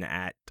season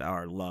at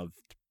our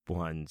loved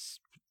ones.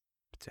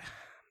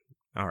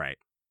 All right.